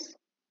instruments,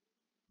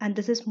 and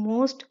this is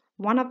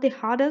one of the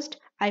hardest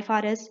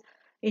IFRS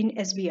in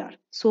SBR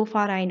so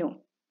far I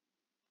know.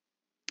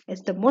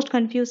 It's the most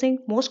confusing,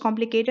 most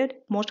complicated,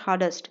 most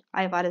hardest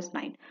IFRS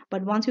 9.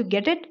 But once you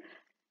get it,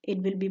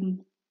 it will be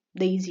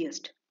the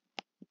easiest,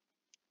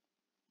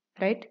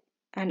 right?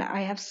 And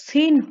I have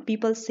seen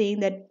people saying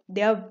that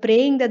they are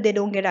praying that they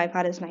don't get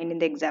IFRS 9 in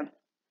the exam,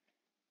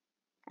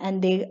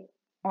 and they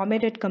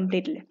omit it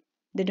completely.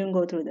 They don't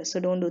go through this.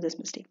 So don't do this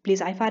mistake. Please,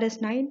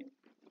 IFRS 9,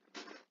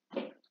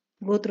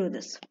 go through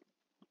this.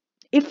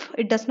 If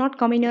it does not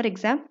come in your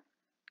exam,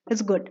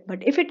 it's good.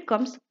 But if it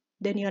comes,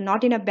 then you're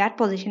not in a bad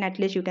position. At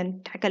least you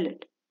can tackle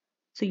it.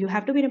 So you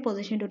have to be in a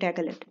position to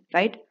tackle it,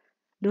 right?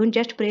 Don't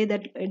just pray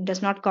that it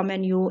does not come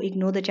and you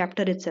ignore the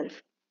chapter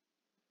itself.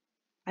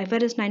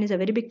 IFRS 9 is a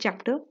very big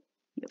chapter.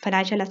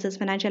 Financial assets,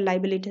 financial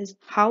liabilities,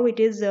 how it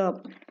is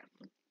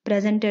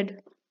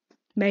presented,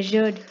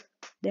 measured.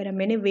 There are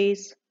many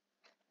ways.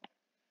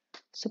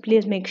 So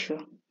please make sure,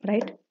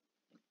 right?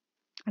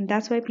 And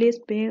that's why please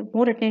pay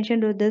more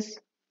attention to this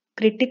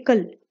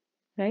critical,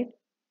 right?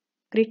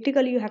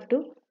 Critically, you have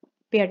to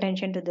pay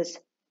attention to this.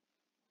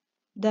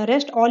 The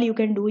rest, all you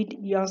can do it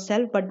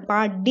yourself, but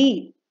part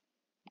D,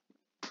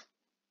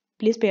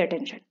 please pay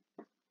attention.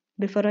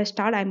 Before I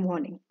start, I'm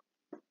warning.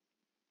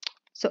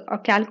 So a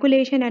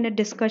calculation and a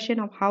discussion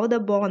of how the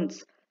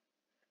bonds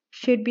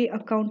should be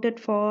accounted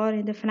for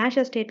in the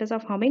financial status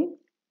of Humming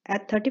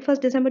at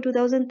 31st December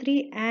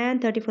 2003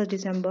 and 31st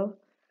December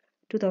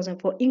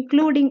 2004,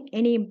 including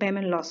any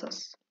impairment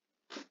losses.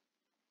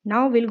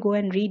 Now we'll go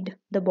and read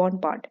the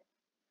bond part.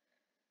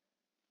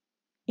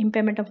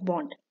 Impairment of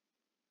bond.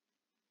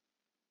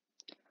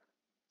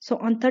 So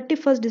on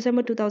 31st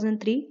December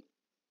 2003,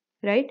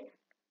 right,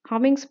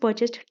 Hummings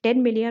purchased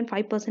 10 million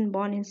 5%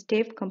 bond in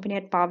Stave Company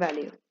at par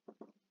value.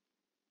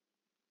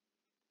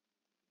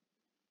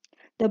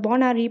 The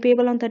bond are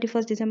repayable on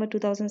 31st December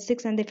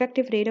 2006 and the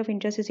effective rate of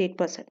interest is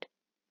 8%.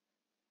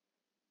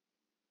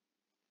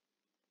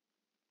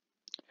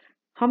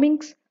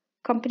 Hummings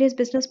company's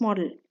business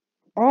model.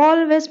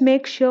 Always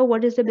make sure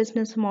what is the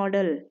business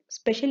model,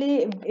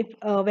 especially if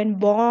when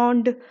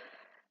bond,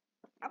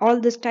 all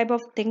this type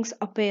of things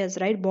appears,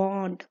 right?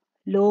 Bond,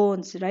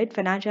 loans, right?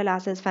 Financial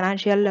assets,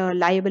 financial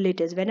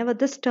liabilities. Whenever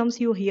this terms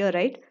you hear,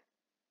 right?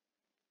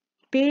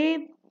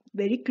 Pay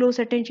very close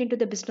attention to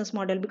the business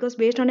model, because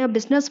based on your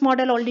business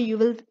model only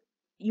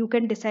you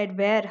can decide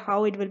where,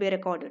 how it will be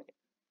recorded.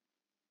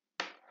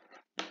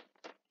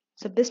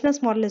 So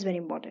business model is very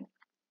important,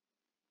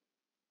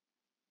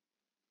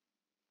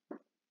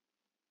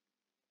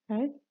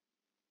 right?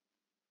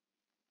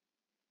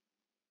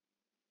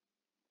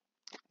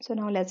 So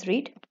now let's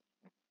read,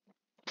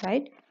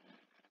 right?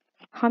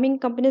 Humming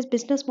company's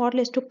business model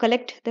is to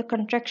collect the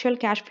contractual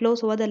cash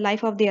flows over the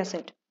life of the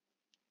asset.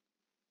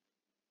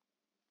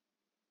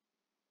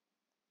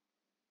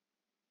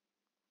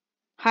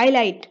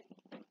 Highlight,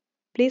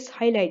 please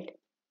highlight,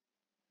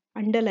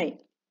 underline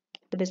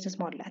the business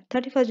model. At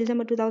 31st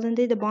December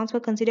 2003, the bonds were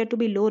considered to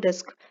be low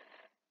risk.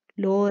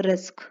 Low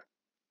risk.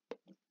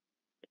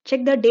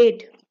 Check the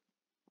date.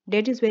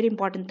 Date is very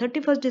important.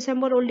 31st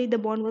December only the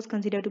bond was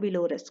considered to be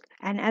low risk.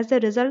 And as a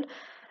result,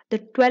 the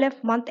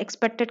 12-month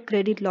expected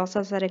credit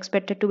losses are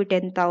expected to be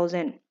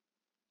 10,000.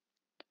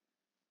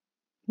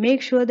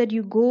 Make sure that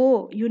you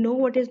know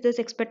what is this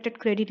expected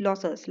credit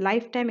losses,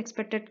 lifetime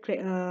expected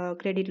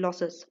credit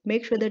losses.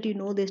 Make sure that you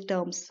know these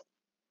terms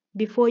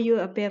before you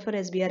appear for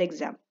SBR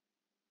exam,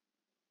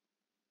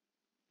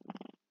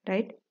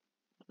 right?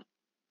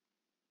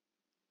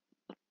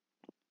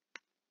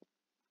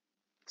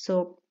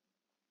 So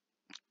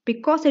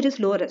because it is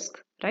low risk,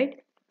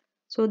 right?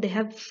 So they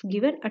have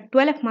given a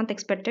 12-month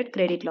expected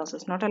credit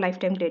losses, not a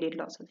lifetime credit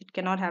losses. It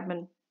cannot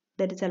happen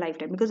that it's a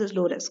lifetime because it's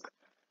low risk,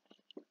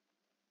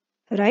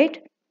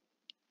 right?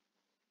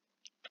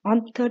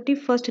 On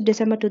 31st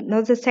December,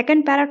 now the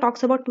second para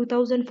talks about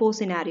 2004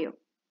 scenario,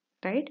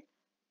 right?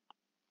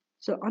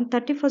 So on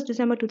 31st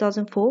December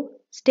 2004,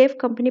 Stave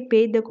Company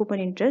paid the coupon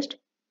interest.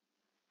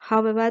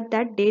 However,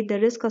 that day the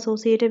risk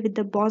associated with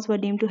the bonds were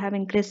deemed to have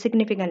increased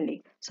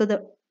significantly. So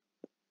the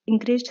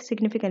increased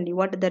significantly.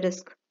 What the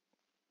risk?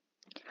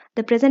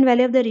 The present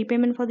value of the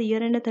repayment for the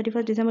year ended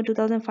 31st December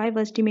 2005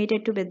 was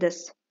estimated to be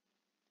this,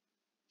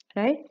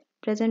 right?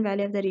 Present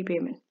value of the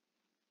repayment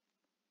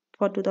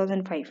for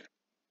 2005,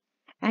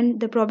 and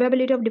the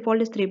probability of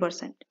default is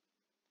 3%.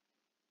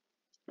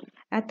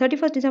 At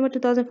 31st December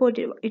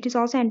 2004, it is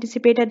also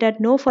anticipated that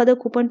no further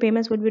coupon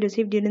payments would be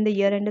received during the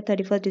year ended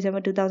 31st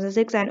December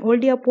 2006, and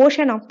only a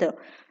portion of the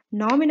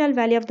nominal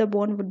value of the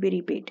bond would be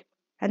repaid.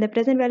 And the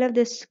present value of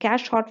this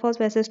cash shortfalls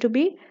was assessed to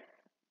be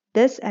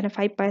this and a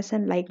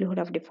 5% likelihood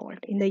of default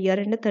in the year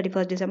ended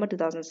 31st December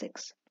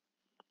 2006.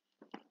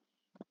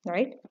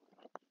 Right?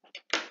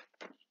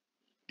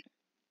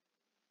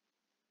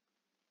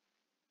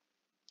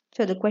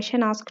 So the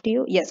question asked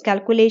you, yes,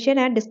 calculation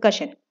and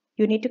discussion.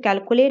 You need to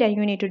calculate and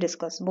you need to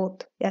discuss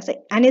both. Yes,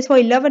 and it's for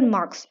 11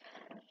 marks.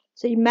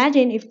 So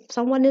imagine if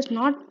someone is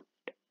not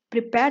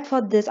prepared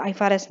for this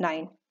IFRS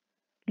 9,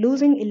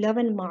 losing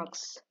 11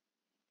 marks.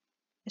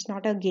 It's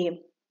not a game,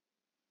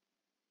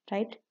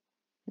 right?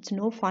 It's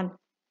no fun.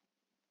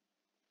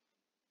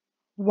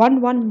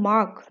 One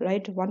mark,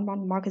 right?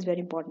 One mark is very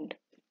important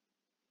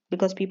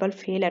because people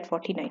fail at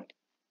 49.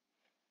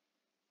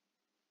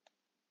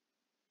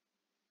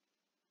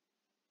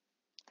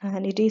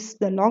 And it is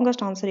the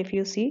longest answer if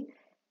you see,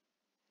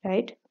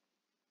 right?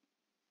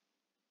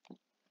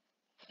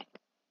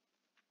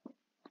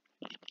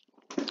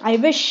 I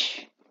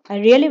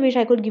really wish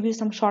I could give you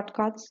some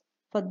shortcuts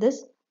for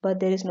this,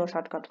 but there is no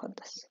shortcut for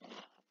this.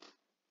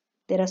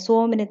 There are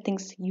so many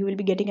things. You will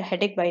be getting a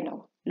headache by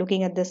now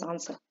looking at this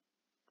answer.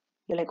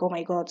 You're like, oh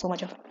my god, so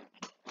much of it.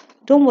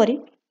 Don't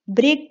worry.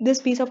 Break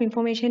this piece of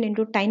information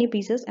into tiny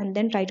pieces and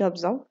then try to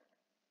observe.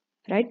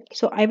 Right?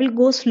 So I will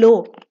go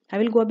slow. I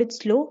will go a bit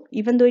slow,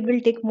 even though it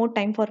will take more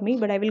time for me,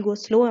 but I will go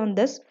slow on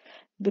this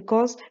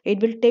because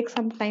it will take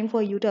some time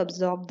for you to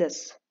absorb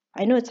this.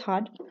 I know it's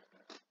hard,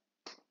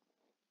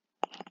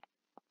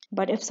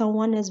 but if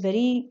someone is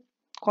very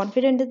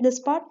confident in this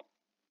part,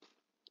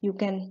 you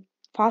can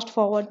fast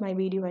forward my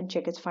video and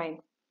check it's fine.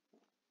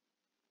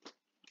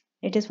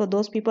 It is for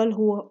those people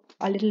who are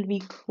a little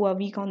weak, who are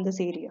weak on this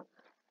area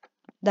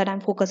that I'm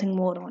focusing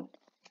more on,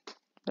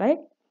 right?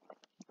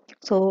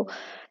 So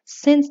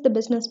since the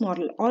business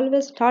model,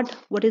 always start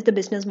what is the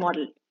business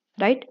model,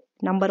 right?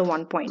 Number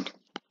 1 point.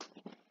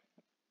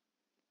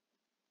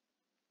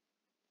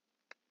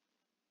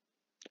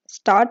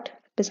 Start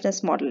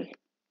business model.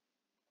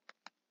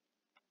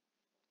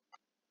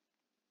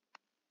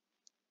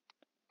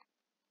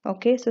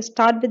 Okay, so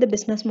start with the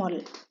business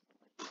model.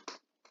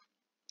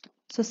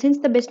 So since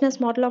the business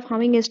model of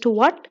Humming is to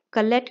what?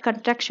 Collect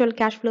contractual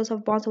cash flows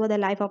of bonds over the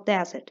life of the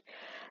asset.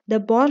 The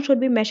bond should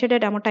be measured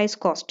at amortized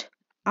cost.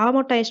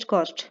 Amortized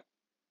cost.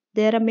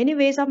 There are many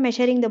ways of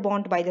measuring the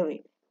bond, by the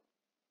way,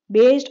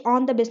 based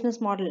on the business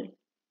model.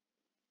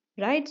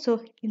 Right?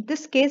 So in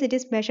this case, it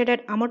is measured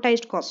at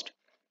amortized cost.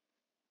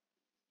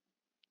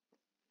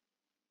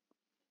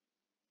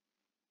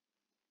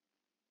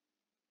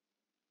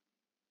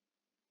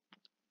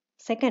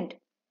 Second,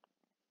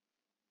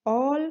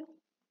 all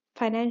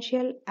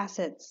financial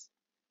assets,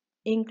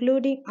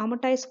 including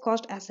amortized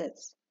cost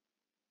assets,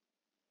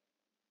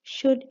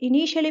 should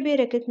initially be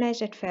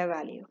recognized at fair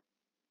value.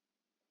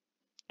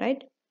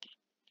 Right?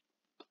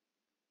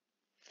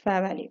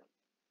 Fair value.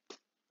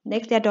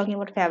 Next, they are talking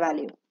about fair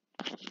value.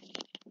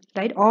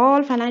 Right?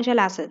 All financial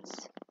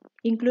assets,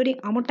 including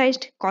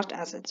amortized cost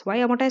assets. Why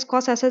amortized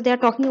cost assets they are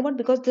talking about?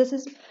 Because this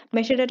is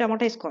measured at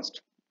amortized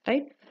cost.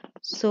 Right?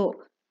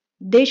 So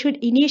they should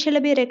initially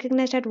be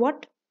recognized at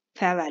what?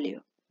 Fair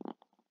value.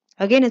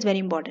 Again, it's very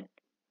important.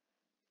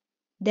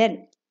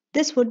 Then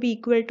this would be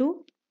equal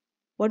to,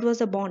 what was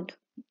the bond?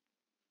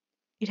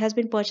 It has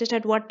been purchased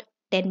at what?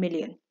 10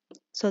 million.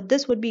 So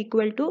this would be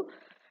equal to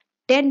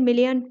 10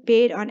 million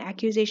paid on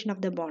acquisition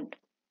of the bond.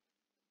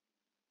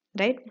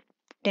 Right?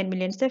 10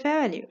 million is the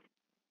fair value.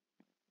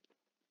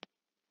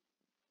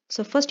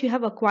 So first you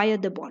have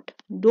acquired the bond.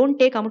 Don't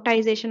take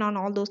amortization on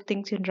all those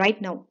things in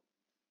right now.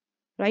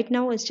 Right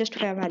now it's just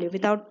fair value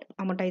without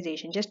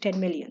amortization, just 10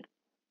 million.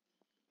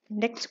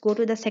 Next, go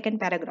to the second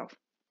paragraph.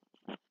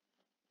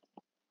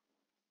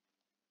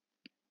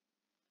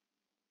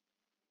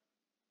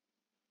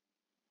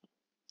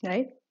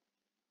 Right?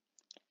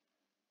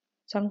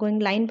 So I'm going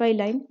line by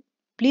line.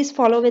 Please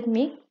follow with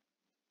me.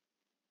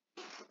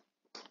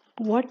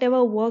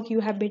 Whatever work you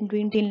have been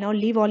doing till now,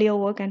 leave all your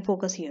work and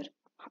focus here.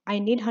 I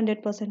need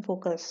 100%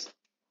 focus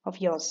of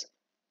yours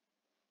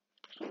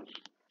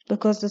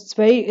because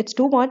it's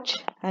too much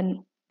and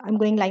I'm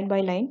going line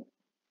by line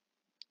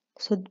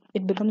so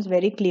it becomes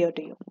very clear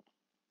to you.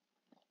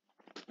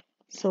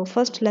 So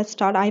first let's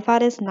start.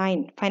 IFRS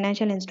 9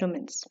 financial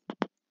instruments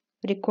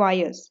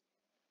requires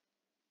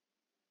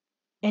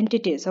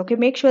entities. Okay,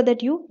 make sure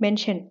that you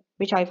mention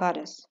which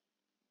IFRS.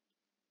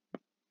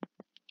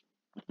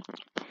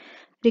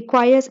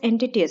 Requires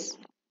entities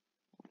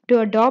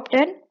to adopt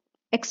an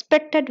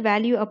expected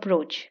value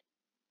approach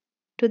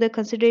to the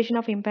consideration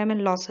of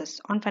impairment losses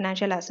on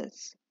financial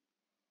assets.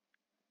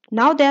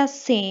 Now they are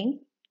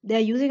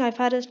using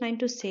IFRS 9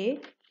 to say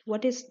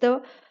what is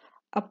the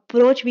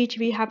approach which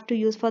we have to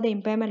use for the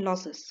impairment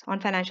losses on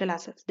financial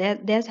assets.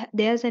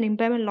 There's an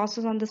impairment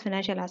losses on this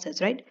financial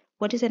assets, right?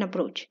 What is an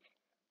approach?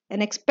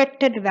 An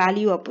expected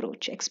value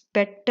approach.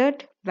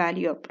 Expected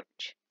value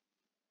approach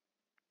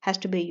has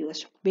to be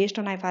used based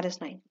on IFRS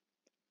 9.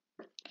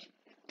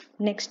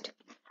 Next,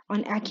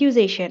 On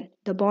accusation,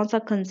 the bonds are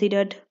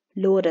considered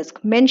low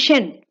risk.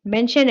 Mention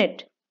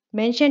it.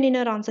 Mention in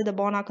your answer the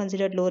bond are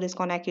considered low risk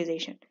on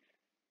accusation.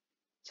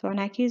 So on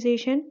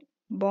accusation,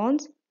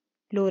 bonds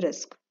low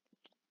risk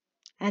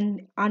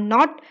and are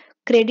not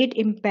credit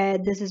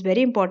impaired. This is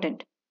very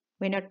important.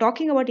 When you're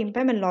talking about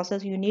impairment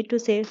losses, you need to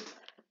say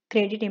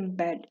credit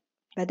impaired,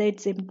 whether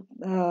it's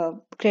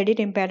credit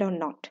impaired or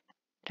not,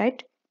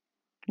 right?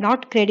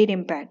 Not credit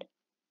impaired.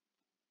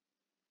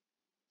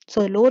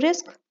 So low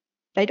risk,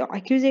 right?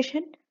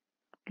 Accusation,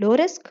 low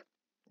risk,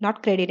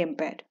 not credit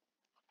impaired.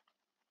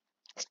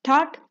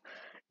 Start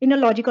in a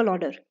logical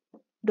order.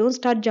 Don't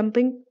start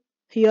jumping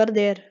here,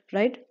 there,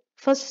 right?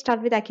 First,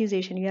 start with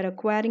accusation. You are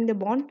acquiring the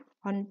bond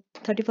on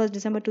 31st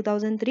December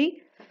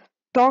 2003.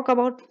 Talk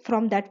about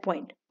from that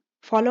point.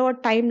 Follow a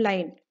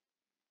timeline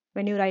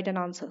when you write an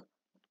answer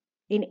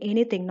in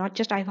anything, not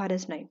just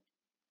IFRS 9.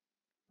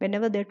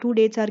 Whenever there two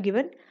dates are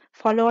given,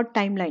 follow a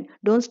timeline.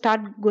 Don't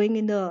start going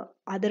in the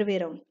other way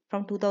around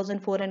from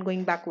 2004 and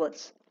going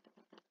backwards,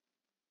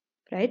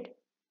 right?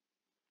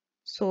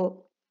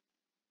 So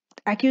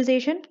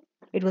accusation,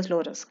 it was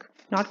low risk,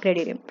 not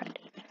credit impact.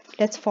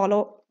 Let's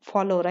follow,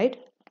 right?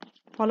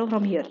 Follow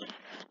from here.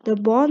 The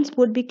bonds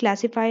would be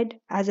classified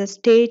as a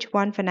stage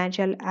 1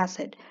 financial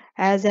asset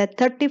as at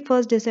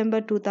 31st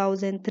December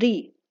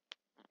 2003.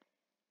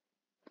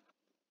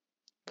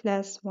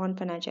 Class 1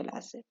 financial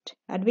asset.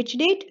 At which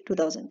date?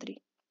 2003.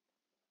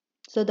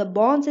 So the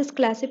bonds is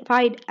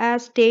classified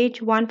as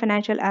stage 1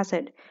 financial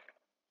asset.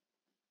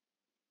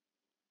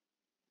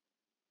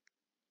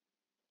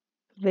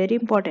 Very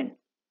important.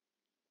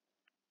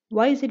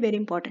 Why is it very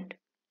important?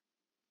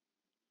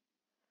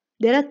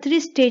 There are three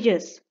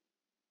stages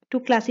to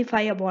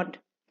classify a bond.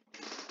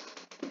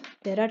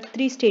 There are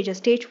three stages: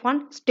 stage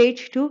 1,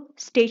 stage 2,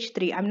 stage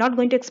 3. I'm not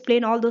going to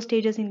explain all those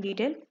stages in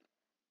detail.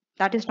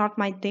 That is not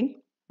my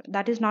thing.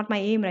 That is not my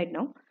aim right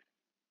now.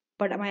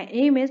 But my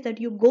aim is that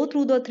you go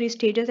through the three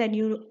stages and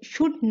you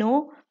should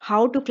know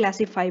how to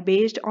classify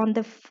based on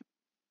the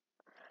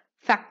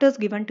factors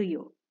given to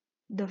you.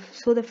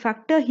 So the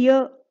factor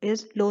here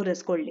is low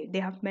risk only. They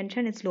have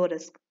mentioned it's low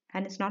risk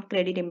and it's not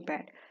credit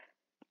impaired.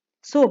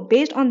 So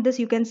based on this,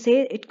 you can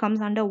say it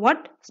comes under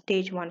what?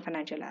 Stage 1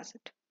 financial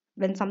asset.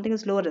 When something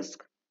is low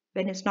risk,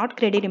 when it's not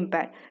credit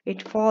impaired,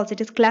 it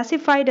is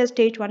classified as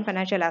stage 1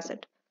 financial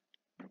asset.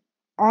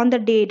 On the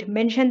date,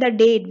 mention the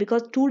date,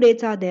 because two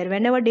dates are there.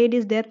 Whenever date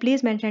is there,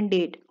 please mention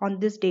date. On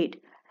this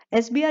date,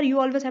 SBR,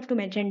 you always have to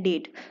mention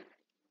date.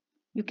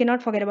 You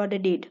cannot forget about the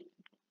date,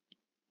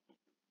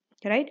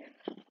 right?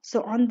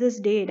 So on this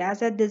date,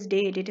 as at this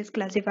date, it is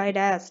classified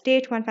as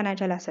stage 1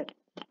 financial asset.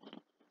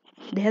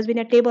 There has been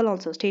a table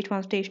also, stage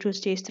 1, stage 2,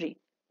 stage 3,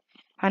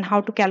 and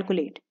how to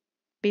calculate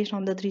based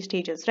on the three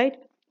stages, right?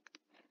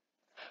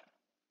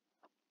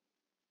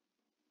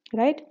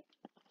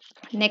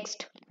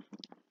 Next,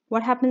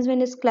 what happens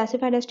when it's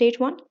classified as stage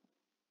 1?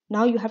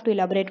 Now you have to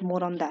elaborate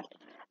more on that.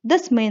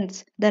 This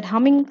means that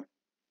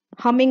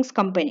Humming's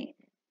company,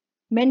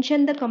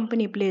 mention the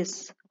company,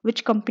 please.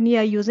 Which company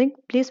are you using?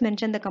 Please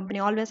mention the company.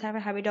 Always have a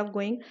habit of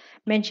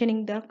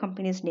mentioning the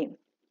company's name.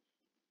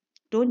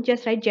 Don't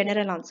just write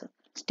general answer.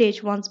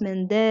 Stage 1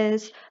 means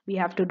this, we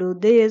have to do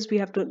this,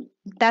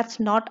 that's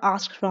not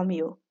asked from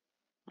you.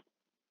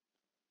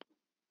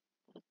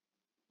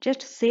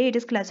 Just say it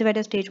is classified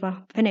as stage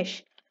 1.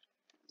 Finish.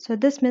 So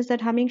this means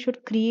that Humming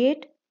should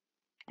create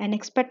an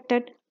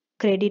expected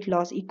credit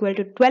loss equal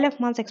to 12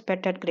 months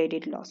expected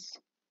credit loss.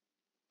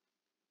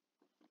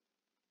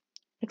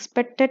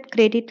 Expected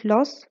credit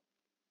loss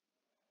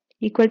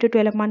equal to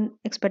 12 month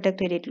expected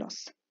credit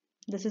loss.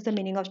 This is the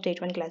meaning of stage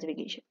 1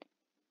 classification.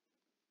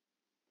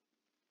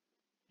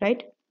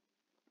 Right?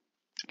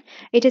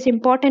 It is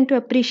important to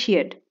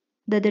appreciate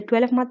that the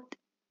 12-month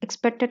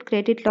expected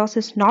credit loss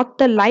is not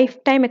the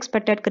lifetime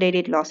expected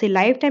credit loss. The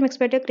lifetime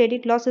expected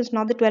credit loss is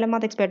not the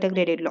 12-month expected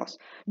credit loss.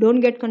 Don't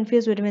get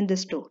confused between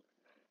these two.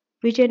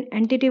 Which an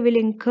entity will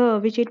incur,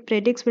 which it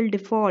predicts will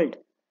default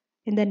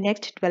in the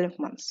next 12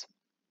 months.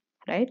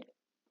 Right?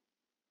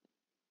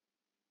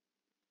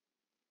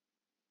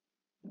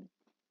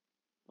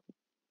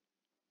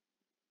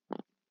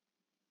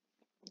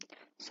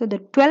 So the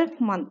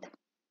 12-month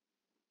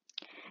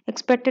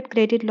expected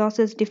credit loss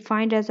is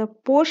defined as a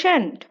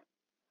portion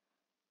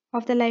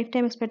of the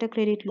lifetime expected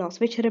credit loss,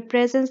 which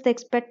represents the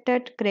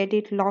expected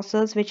credit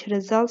losses which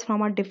results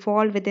from a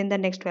default within the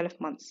next 12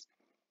 months.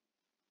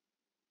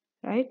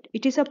 Right?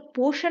 It is a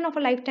portion of a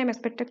lifetime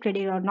expected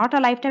credit loss, not a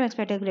lifetime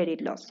expected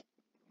credit loss.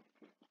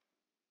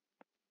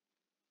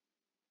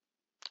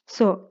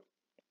 So,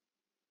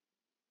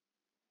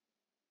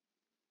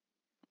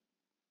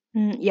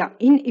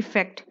 in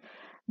effect,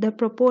 the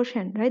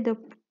proportion, right?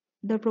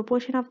 The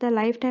proportion of the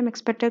lifetime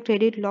expected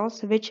credit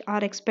loss which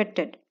are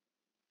expected.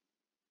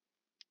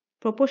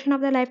 Proportion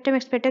of the lifetime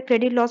expected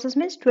credit losses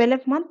means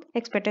 12-month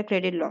expected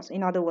credit loss.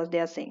 In other words, they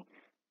are saying,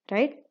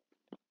 right?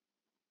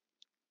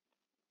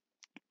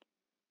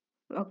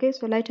 Okay,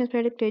 so lifetime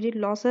expected credit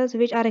losses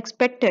which are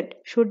expected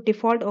should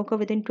default occur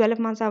within 12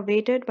 months are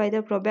weighted by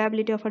the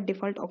probability of a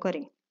default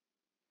occurring.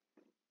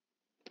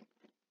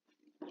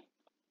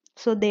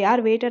 So they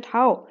are weighted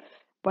how?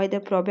 By the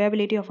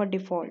probability of a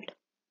default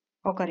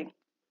occurring.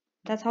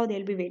 That's how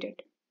they'll be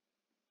weighted.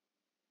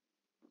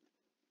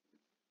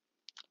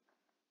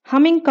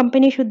 Humming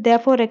company should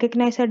therefore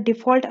recognize a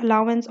default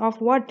allowance of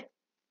what?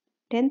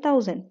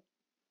 10,000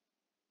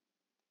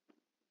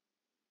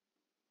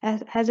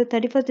 as of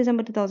 31st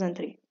December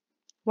 2003.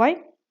 Why?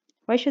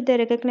 Why should they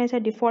recognize a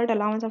default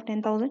allowance of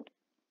 10,000?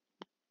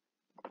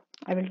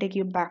 I will take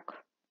you back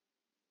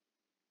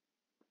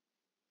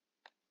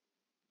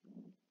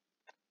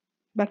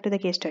to the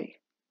case study.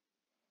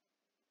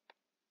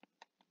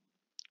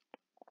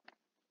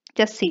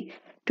 Just see,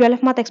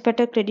 12-month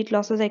expected credit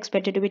losses are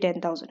expected to be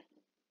 10,000,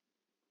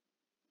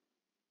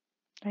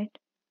 right?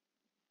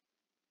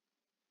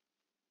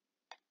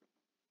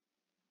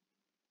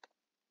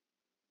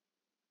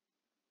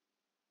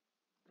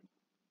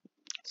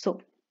 So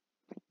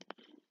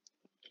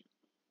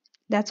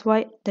that's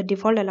why the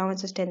default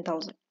allowance is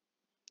 10,000.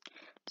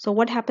 So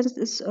what happens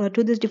is,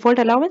 to this default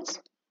allowance?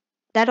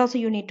 That also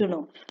you need to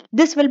know.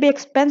 This will be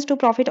expense to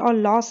profit or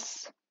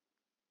loss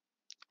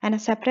and a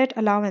separate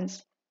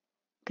allowance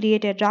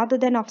created rather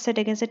than offset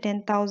against the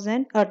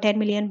 10,000 or 10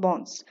 million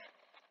bonds.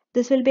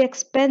 This will be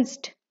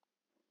expensed,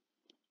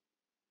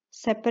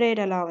 separate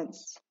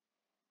allowance.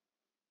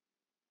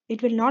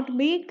 It will not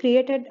be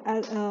created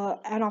as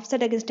an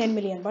offset against 10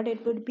 million, but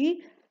it would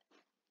be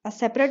a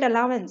separate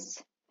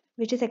allowance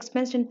which is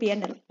expensed in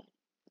P&L,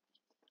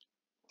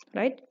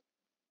 right?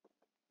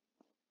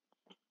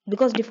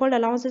 Because default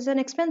allowance is an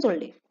expense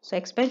only, so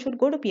expense should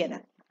go to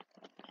P&L.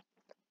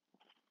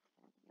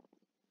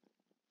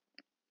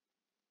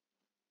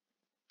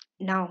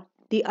 Now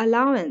the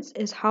allowance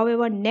is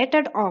however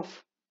netted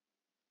off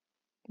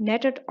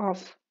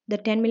the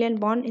 10 million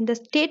bond in the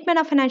statement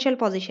of financial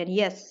position.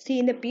 Yes, see,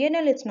 in the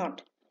P&L it's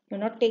not, you're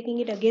not taking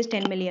it against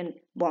 10 million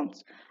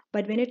bonds,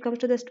 but when it comes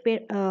to the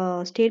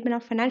statement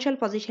of financial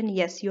position,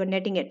 yes, you are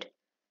netting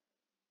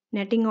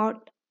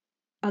out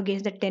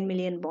against the 10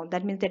 million bond.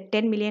 That means that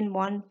 10 million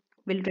bond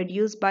will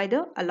reduce by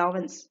the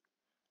allowance.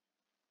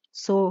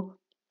 So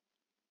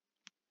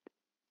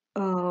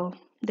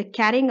the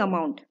carrying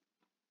amount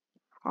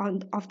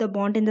of the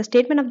bond in the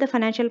statement of the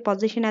financial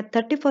position at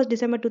 31st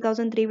December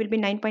 2003 will be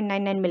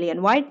 9.99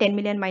 million. Why? 10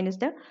 million minus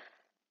the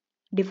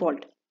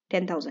default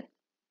 10,000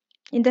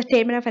 in the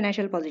statement of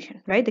financial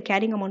position, right? The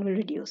carrying amount will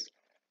reduce.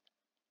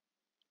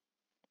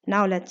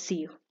 Now let's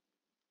see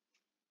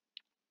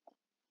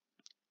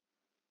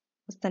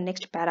what's the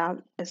next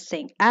para is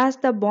saying. As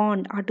the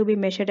bond are to be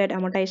measured at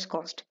amortized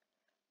cost,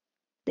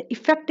 the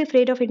effective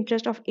rate of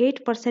interest of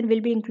 8%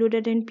 will be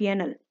included in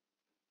P&L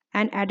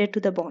and added to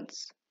the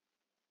bonds,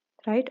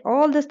 right?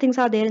 All these things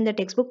are there in the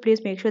textbook.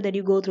 Please make sure that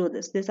you go through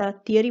this. These are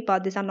theory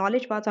parts, these are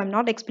knowledge parts. I'm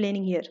not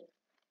explaining here.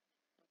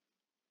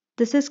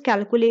 This is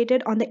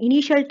calculated on the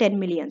initial 10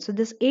 million. So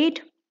this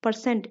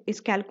 8%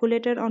 is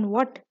calculated on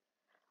what?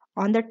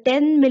 On the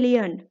 10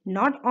 million,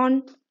 not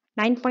on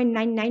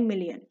 9.99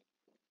 million,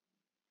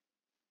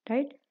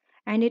 right?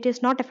 And it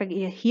is not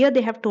affected. Here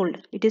they have told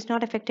it is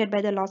not affected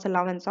by the loss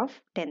allowance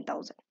of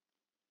 10,000.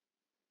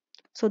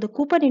 So the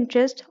coupon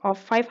interest of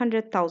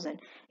 500,000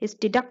 is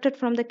deducted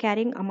from the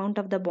carrying amount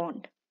of the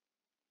bond,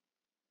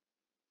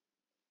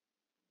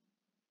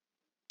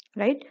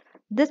 right?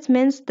 This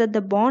means that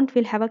the bond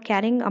will have a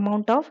carrying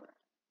amount of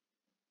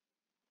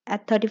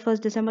at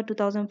 31st December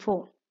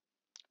 2004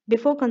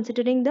 before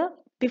considering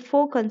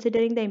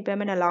the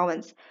impairment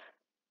allowance.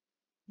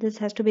 This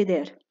has to be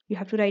there. You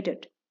have to write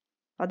it.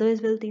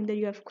 Otherwise, we'll think that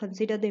you have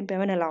considered the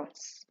impairment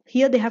allowance.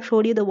 Here they have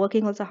showed you the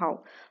working also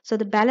how. So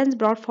the balance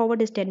brought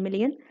forward is 10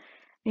 million.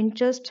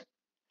 Interest,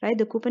 right?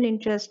 The coupon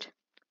interest,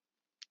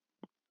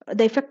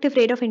 the effective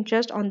rate of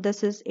interest on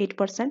this is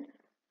 8%,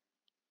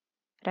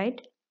 right?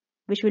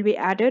 Which will be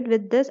added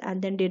with this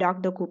and then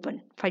deduct the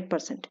coupon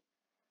 5%.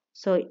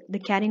 So the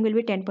carrying will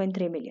be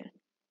 10.3 million.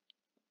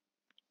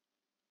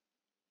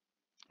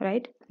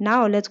 Right?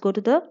 Now let's go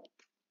to the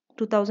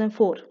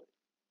 2004.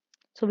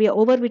 So we are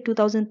over with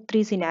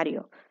 2003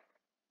 scenario.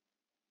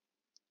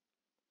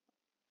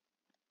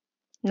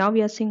 Now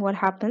we are seeing what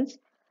happens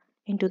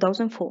in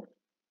 2004.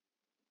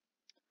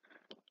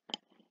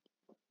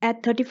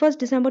 At 31st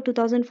December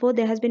 2004,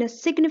 there has been a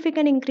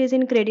significant increase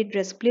in credit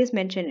risk. Please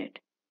mention it.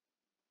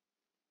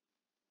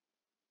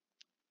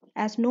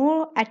 As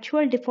no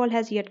actual default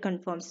has yet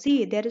confirmed.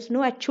 See, there is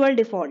no actual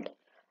default.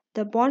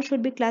 The bond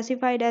should be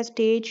classified as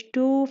stage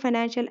 2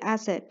 financial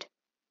asset.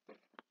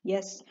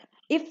 Yes,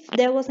 if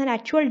there was an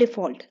actual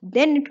default,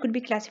 then it could be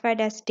classified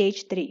as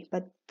stage 3.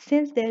 But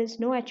since there is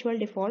no actual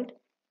default,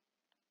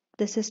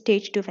 this is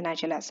stage 2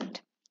 financial asset.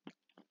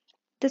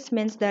 This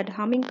means that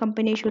humming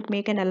company should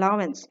make an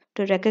allowance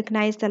to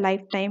recognize the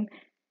lifetime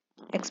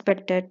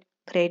expected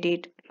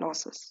credit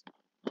losses.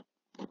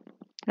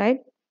 Right?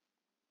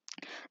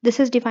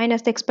 This is defined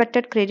as the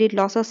expected credit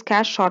losses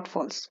cash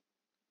shortfalls,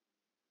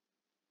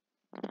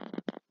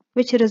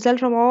 which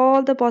result from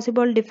all the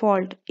possible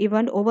default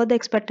even over the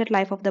expected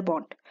life of the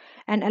bond.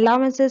 And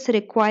allowance is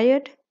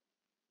required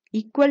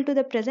equal to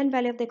the present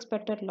value of the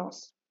expected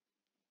loss.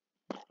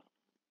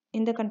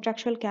 in the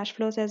contractual cash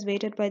flows as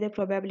weighted by the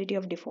probability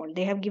of default.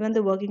 They have given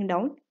the working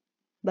down,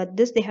 but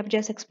this they have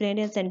just explained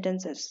in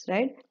sentences,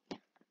 right?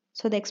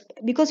 So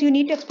because you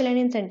need to explain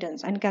in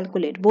sentence and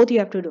calculate, both you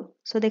have to do.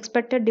 So the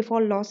expected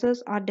default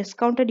losses are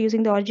discounted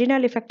using the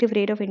original effective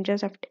rate of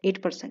interest of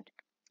 8%,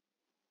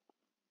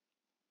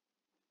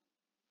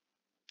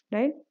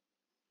 right?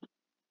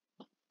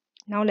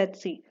 Now let's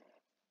see.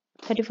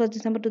 31st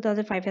December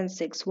 2005 and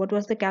 6. What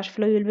was the cash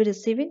flow you will be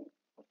receiving?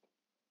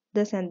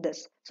 This and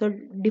this. So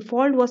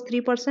default was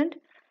 3%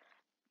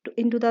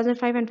 in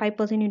 2005 and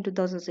 5% in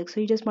 2006. So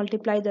you just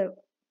multiply the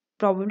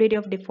probability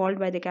of default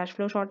by the cash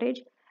flow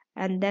shortage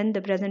and then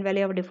the present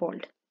value of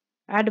default.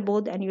 Add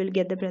both and you will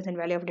get the present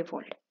value of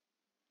default.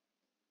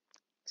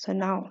 So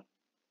now,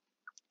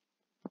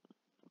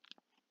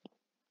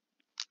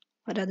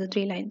 what are the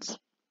 3 lines?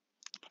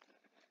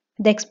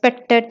 The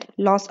expected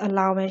loss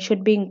allowance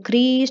should be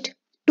increased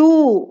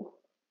to.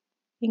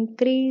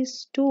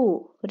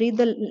 Read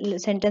the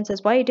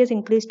sentences. Why it is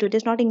increased to? It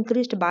is not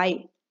increased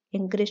by.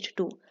 Increased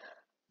to.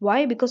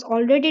 Why? Because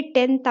already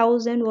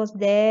 10,000 was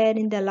there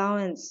in the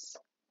allowance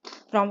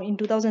from in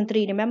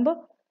 2003. Remember?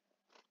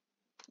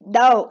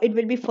 Now it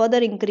will be further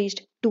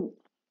increased to.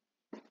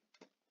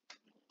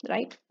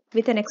 Right?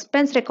 With an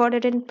expense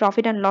recorded in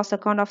profit and loss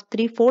account of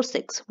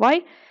 346.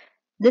 Why?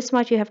 This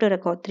much you have to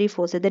record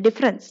 346. The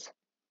difference.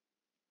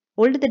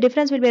 Only the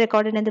difference will be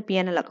recorded in the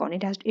P&L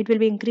account. It will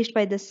be increased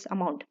by this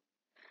amount.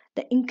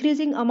 The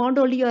increasing amount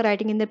only you are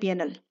writing in the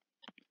P&L,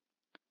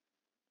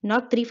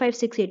 not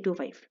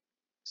 356,825.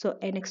 So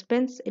an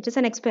expense, it is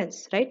an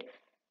expense, right?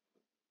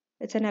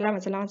 It's an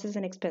allowance. Allowance is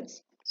an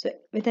expense. So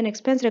with an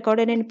expense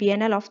recorded in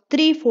P&L of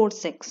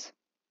 346,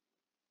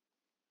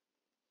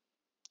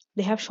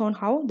 they have shown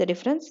how the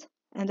difference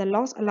and the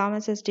loss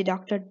allowance is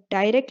deducted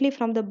directly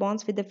from the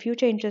bonds with the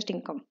future interest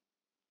income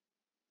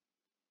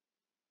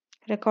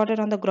recorded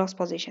on the gross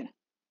position.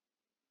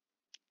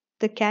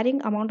 The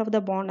carrying amount of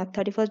the bond at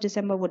 31st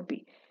December would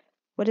be,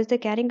 what is the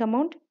carrying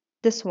amount?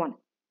 This one,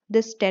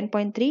 this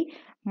 10.3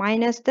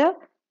 minus the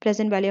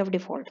present value of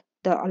default,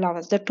 the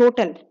allowance, the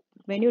total.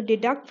 When you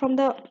deduct from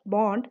the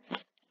bond,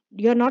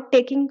 you're not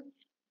taking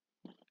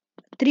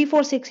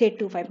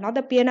 346,825, not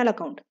the P&L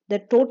account, the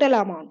total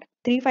amount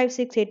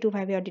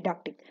 356,825 you are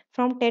deducting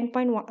from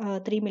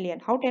 10.3 million.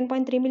 How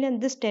 10.3 million?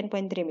 This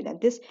 10.3 million.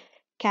 This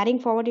carrying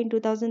forward in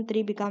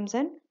 2003 becomes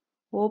an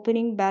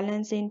opening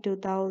balance in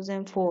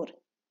 2004,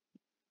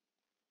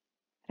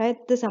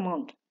 right? This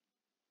amount,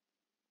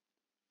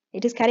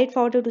 it is carried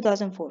forward to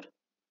 2004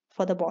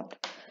 for the bond.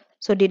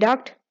 So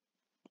deduct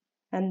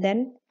and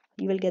then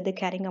you will get the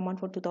carrying amount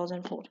for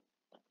 2004.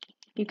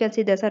 You can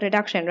see there's a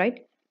reduction, right?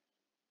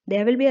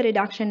 There will be a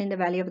reduction in the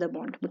value of the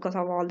bond because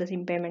of all this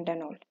impairment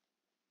and all.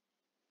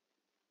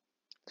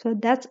 So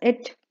that's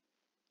it.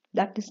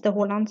 That is the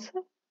whole answer.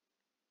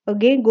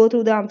 Again, go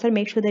through the answer.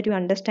 Make sure that you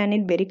understand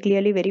it very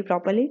clearly, very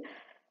properly.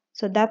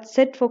 So that's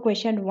it for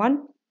question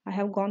 1. I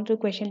have gone through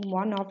question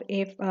 1 of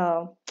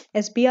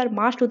SBR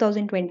March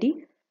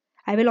 2020.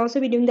 I will also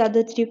be doing the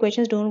other 3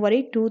 questions. Don't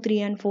worry. 2, 3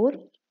 and 4.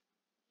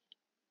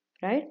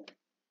 Right?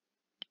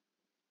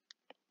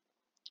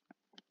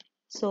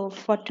 So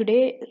for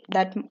today,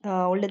 that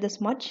only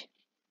this much.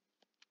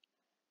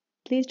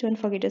 Please don't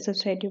forget to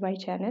subscribe to my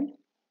channel.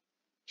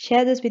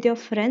 Share this with your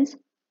friends.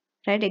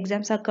 Right?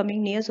 Exams are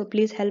coming near, so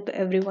please help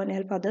everyone,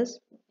 help others.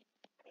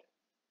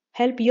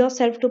 Help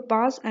yourself to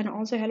pass and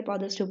also help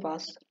others to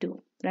pass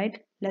too.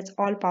 Right? Let's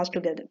all pass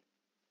together.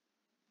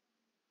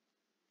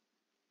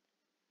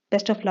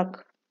 Best of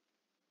luck.